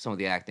some of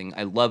the acting.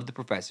 I love the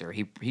professor.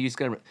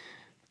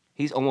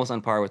 He's almost on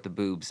par with the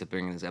boobs to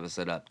bring this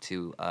episode up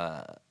to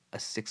a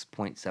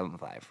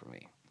 6.75 for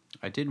me.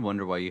 I did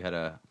wonder why you had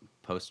a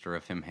poster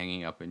of him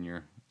hanging up in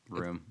your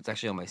room. It's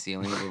actually on my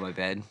ceiling over my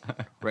bed,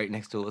 right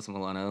next to Alyssa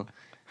Milano.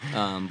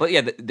 But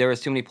yeah, there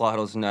was too many plot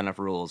holes and not enough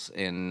rules.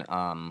 And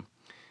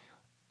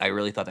I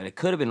really thought that it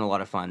could have been a lot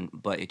of fun,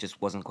 but it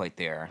just wasn't quite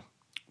there.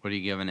 What are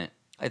you giving it?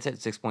 I'd say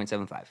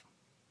 6.75.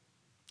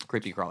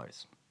 Creepy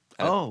crawlers.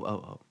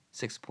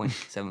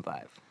 6.75. But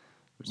I'm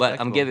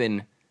Respectable.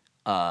 giving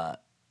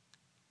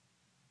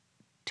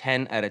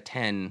 10 out of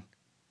 10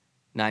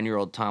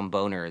 9-year-old Tom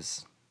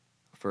Boners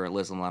for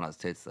Alyssa Milano's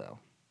tits, though.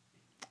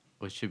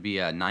 Which should be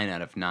a 9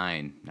 out of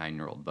 9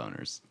 9-year-old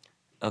boners.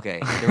 Okay,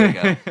 there we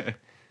go.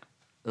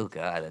 Oh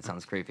god, that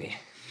sounds creepy.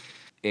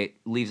 It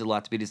leaves a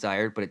lot to be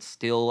desired, but it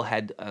still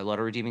had a lot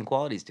of redeeming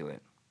qualities to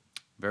it.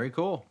 Very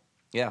cool.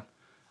 Yeah.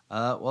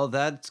 Well,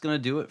 that's gonna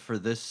do it for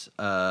this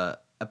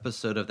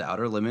episode of The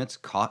Outer Limits.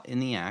 Caught in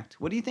the Act.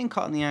 What do you think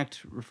 "caught in the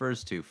act"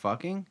 refers to?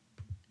 Fucking?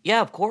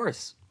 Yeah, of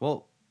course.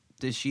 Well,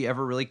 is she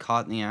ever really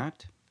caught in the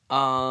act?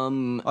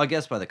 Um, Well, I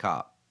guess by the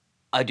cop.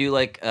 I do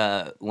like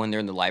when they're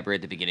in the library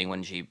at the beginning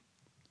when she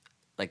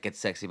like gets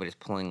sexy, but is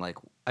pulling like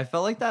I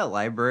felt like that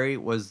library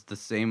was the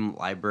same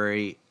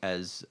library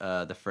as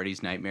the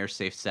Freddy's Nightmare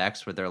Safe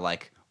Sex, where they're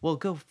like, "Well,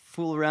 go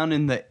fool around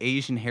in the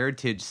Asian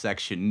heritage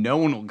section. No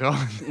one will go."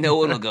 no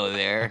one will go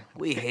there.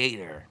 We hate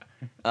her.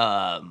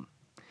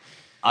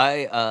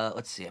 I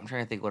let's see. I'm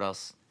trying to think what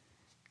else.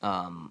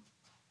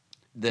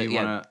 Do you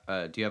wanna?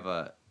 Do you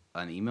have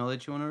an email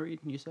that you want to read?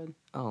 You said.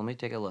 Oh, let me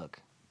take a look.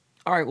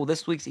 All right, well,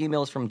 this week's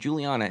email is from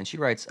Juliana, and she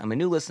writes, I'm a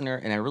new listener,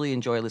 and I really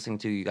enjoy listening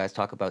to you guys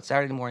talk about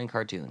Saturday morning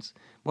cartoons.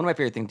 One of my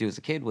favorite things to do as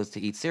a kid was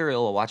to eat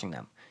cereal while watching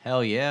them.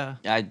 Hell yeah.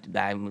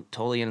 I'm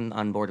totally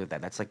on board with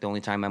that. That's like the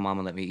only time my mom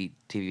would let me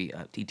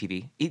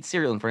eat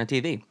cereal in front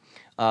of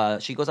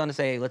TV. She goes on to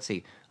say, let's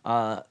see,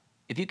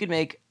 if you could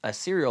make a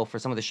cereal for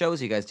some of the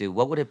shows you guys do,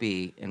 what would it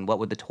be, and what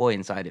would the toy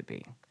inside it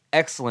be?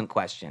 Excellent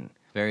question.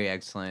 Very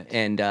excellent.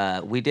 And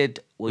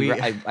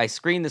I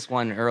screened this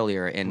one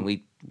earlier, and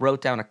we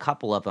wrote down a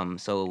couple of them.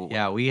 So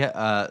Yeah, we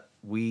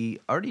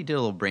already did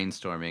a little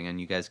brainstorming, and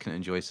you guys can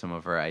enjoy some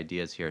of our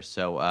ideas here.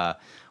 So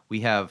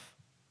we have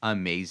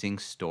Amazing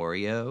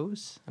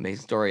Storios.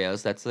 Amazing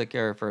Storios. That's like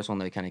our first one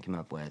that we kind of came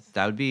up with.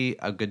 That would be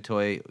a good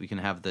toy. We can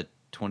have the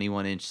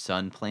 21-inch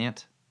sun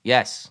plant.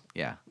 Yes.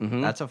 Yeah,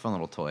 Mhm. that's a fun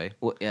little toy.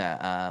 Well,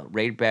 yeah.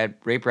 Ray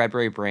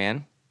Bradbury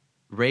brand.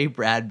 Ray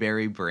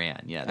Bradbury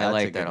brand. Yeah, that's I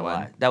like a good that a one.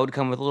 lot. That would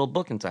come with a little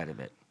book inside of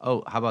it.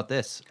 Oh, how about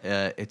this?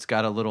 It's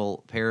got a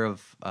little pair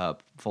of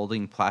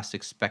folding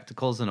plastic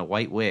spectacles and a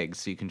white wig,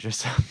 so you can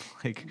dress up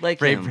like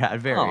Ray him.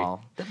 Bradbury. Oh,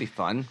 that'd be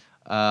fun.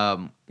 Be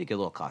a good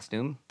little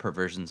costume.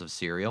 Perversions of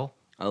cereal.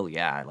 Oh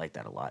yeah, I like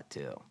that a lot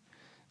too.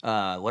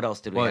 What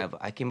else did we What? have?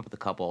 I came up with a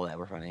couple that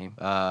were funny.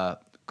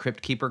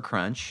 Crypt Keeper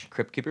Crunch.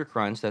 Crypt Keeper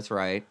Crunch. That's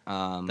right.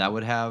 That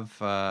would have,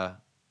 I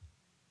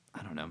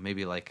don't know,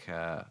 maybe like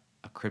a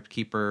Crypt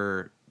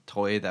Keeper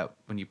toy that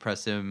when you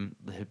press him,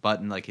 the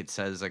button, like it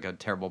says like a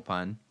terrible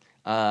pun.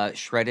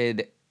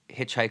 Shredded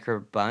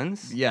hitchhiker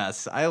buns.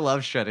 Yes, I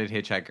love shredded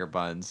hitchhiker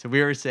buns.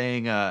 We were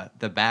saying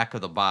the back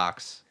of the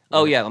box.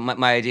 Oh yeah,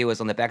 my idea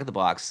was on the back of the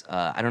box.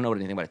 I don't know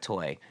anything about a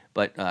toy,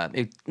 but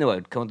it'd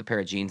come with a pair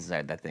of jeans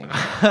inside that thing.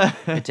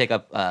 It'd take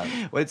up.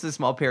 What's a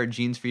small pair of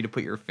jeans for you to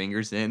put your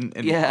fingers in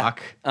and Yeah.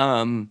 walk?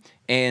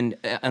 And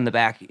on the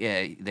back,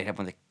 they have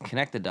one that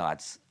connect the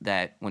dots.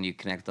 That when you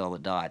connect all the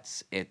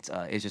dots, it's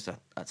just a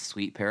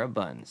sweet pair of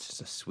buns.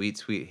 Just a sweet,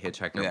 sweet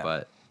hitchhiker Yeah.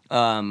 butt.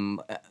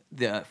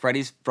 The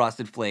Freddy's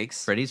Frosted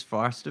Flakes, Freddy's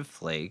Frosted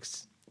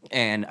Flakes.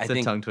 and I It's a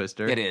think tongue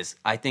twister. It is.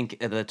 I think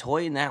the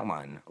toy in that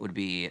one would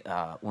be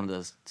one of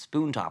those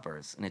spoon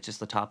toppers, and it's just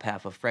the top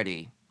half of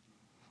Freddy,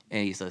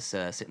 and he's just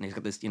sitting. He's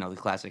got this, the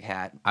classic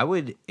hat. I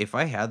would, if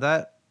I had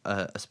that,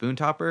 a spoon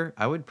topper,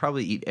 I would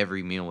probably eat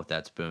every meal with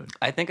that spoon.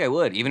 I think I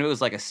would, even if it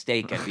was like a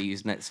steak. I'd be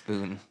using that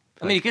spoon.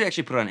 I mean, you could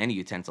actually put it on any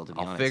utensil. To be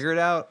I'll honest, figure it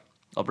out.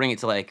 I'll bring it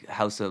to like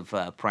House of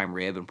Prime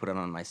Rib and put it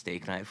on my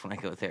steak knife when I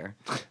go there.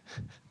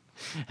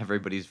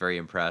 Everybody's very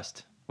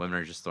impressed. Women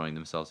are just throwing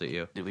themselves at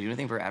you. Did we do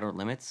anything for Outer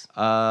Limits?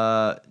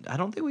 I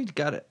don't think we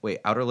got it. Wait,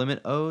 Outer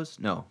Limit O's?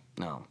 No,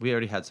 No. we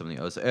already had some of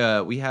the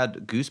O's. We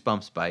had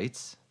Goosebumps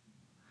bites,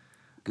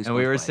 and we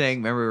Goosebumps were bites. saying,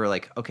 remember, we were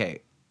like,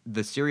 okay,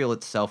 the cereal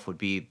itself would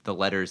be the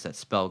letters that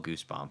spell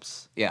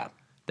Goosebumps. Yeah.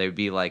 They would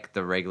be like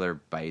the regular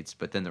bites,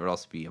 but then there would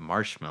also be a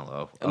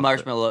marshmallow. A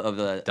marshmallow of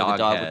the dog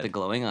dog head. with the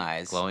glowing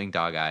eyes. Glowing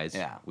dog eyes.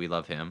 Yeah. We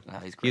love him. Oh,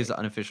 he's He's great. the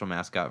unofficial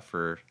mascot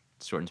for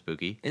Short and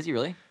Spooky. Is he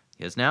really?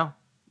 He is now.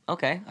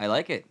 Okay, I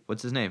like it.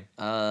 What's his name?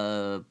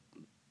 Don't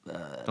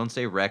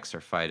say Rex or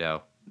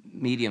Fido.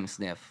 Medium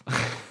sniff.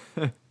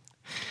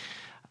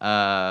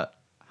 How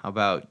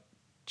about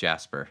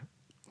Jasper?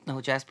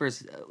 No,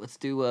 Jasper's. Let's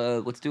do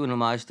an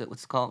homage to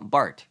what's it called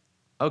Bart,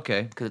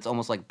 Okay. because it's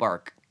almost like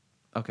Bark,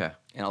 Okay.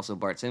 and also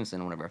Bart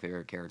Simpson, one of our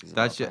favorite characters.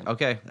 That's of all just, time.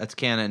 okay. That's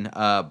canon.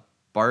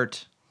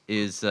 Bart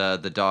is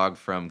the dog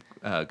from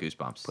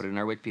Goosebumps. Put it in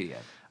our Wikipedia.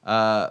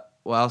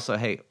 Well, so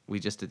hey, we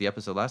just did the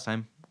episode last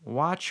time.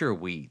 Watch your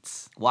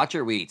wheats.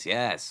 Watcher Wheats,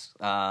 yes.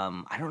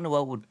 I don't know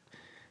what would.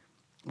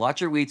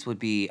 Watcher Wheats would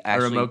be A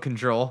actually. remote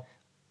control.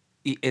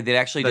 It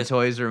actually The just.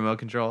 toys are remote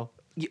control.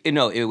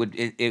 No, it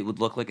would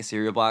look like a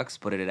cereal box,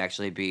 but it'd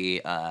actually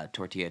be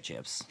tortilla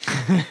chips.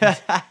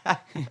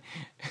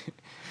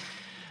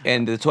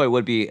 And the toy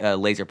would be a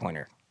laser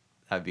pointer.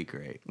 That'd be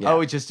great. Yeah.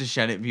 Oh, just to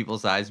shine it in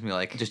people's eyes and be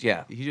like,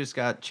 Yeah. he just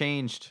got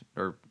changed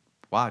or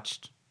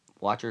watched.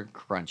 Watcher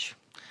Crunch.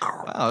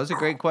 Wow, that was a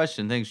great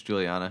question. Thanks,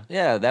 Juliana.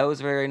 Yeah, that was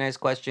a very nice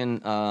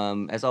question.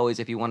 As always,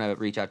 if you want to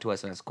reach out to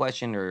us and ask a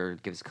question or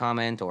give us a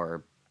comment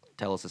or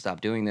tell us to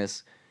stop doing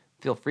this,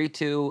 feel free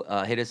to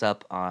hit us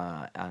up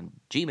on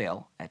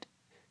Gmail at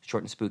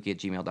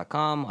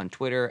shortandspooky@gmail.com, on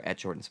Twitter at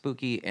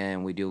shortandspooky,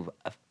 and we do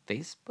a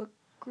Facebook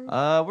group?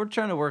 We're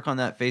trying to work on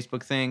that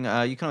Facebook thing.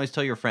 You can always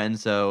tell your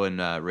friends though, and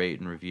rate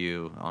and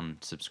review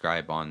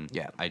subscribe on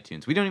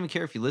iTunes. We don't even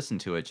care if you listen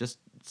to it; just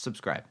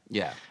subscribe.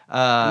 Yeah.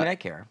 I mean, I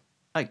care.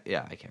 I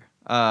care.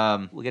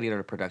 We gotta get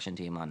our production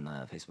team on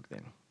the Facebook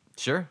thing.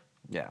 Sure.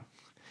 Yeah.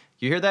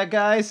 You hear that,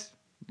 guys?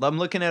 I'm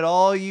looking at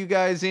all you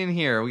guys in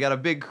here. We got a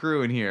big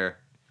crew in here.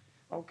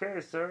 Okay,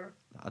 sir.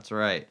 That's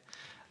right.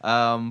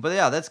 But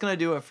yeah, that's gonna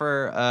do it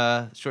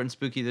for Short and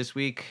Spooky this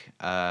week.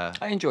 I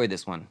enjoyed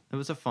this one. It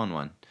was a fun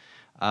one.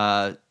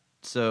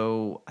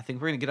 So I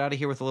think we're gonna get out of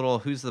here with a little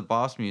 "Who's the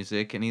Boss"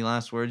 music. Any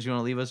last words you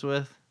want to leave us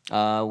with? We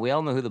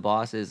all know who the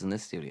boss is in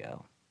this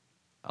studio.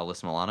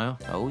 Alyssa Milano.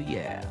 Oh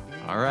yeah.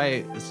 All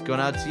right, this is going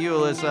out to you,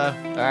 Alyssa.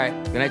 All right.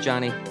 Good night,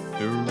 Johnny.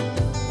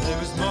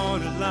 There is more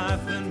to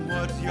life than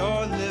what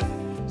you're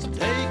living. So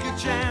take a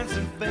chance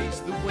and face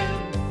the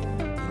wind.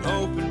 An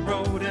open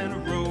road and a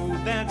road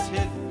that's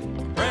hit.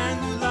 A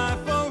brand new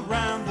life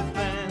around the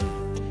bend.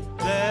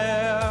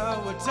 There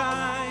were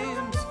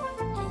times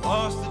I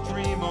lost a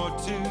dream or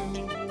two.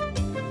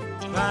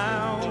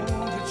 Found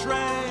a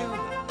trail.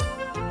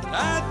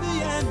 At the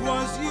end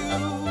was you.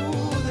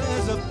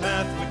 There's a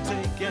path we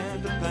take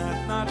and a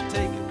path not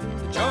taken.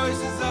 The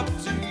choice is up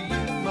to you,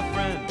 my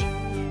friend.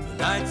 The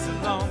night's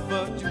are long.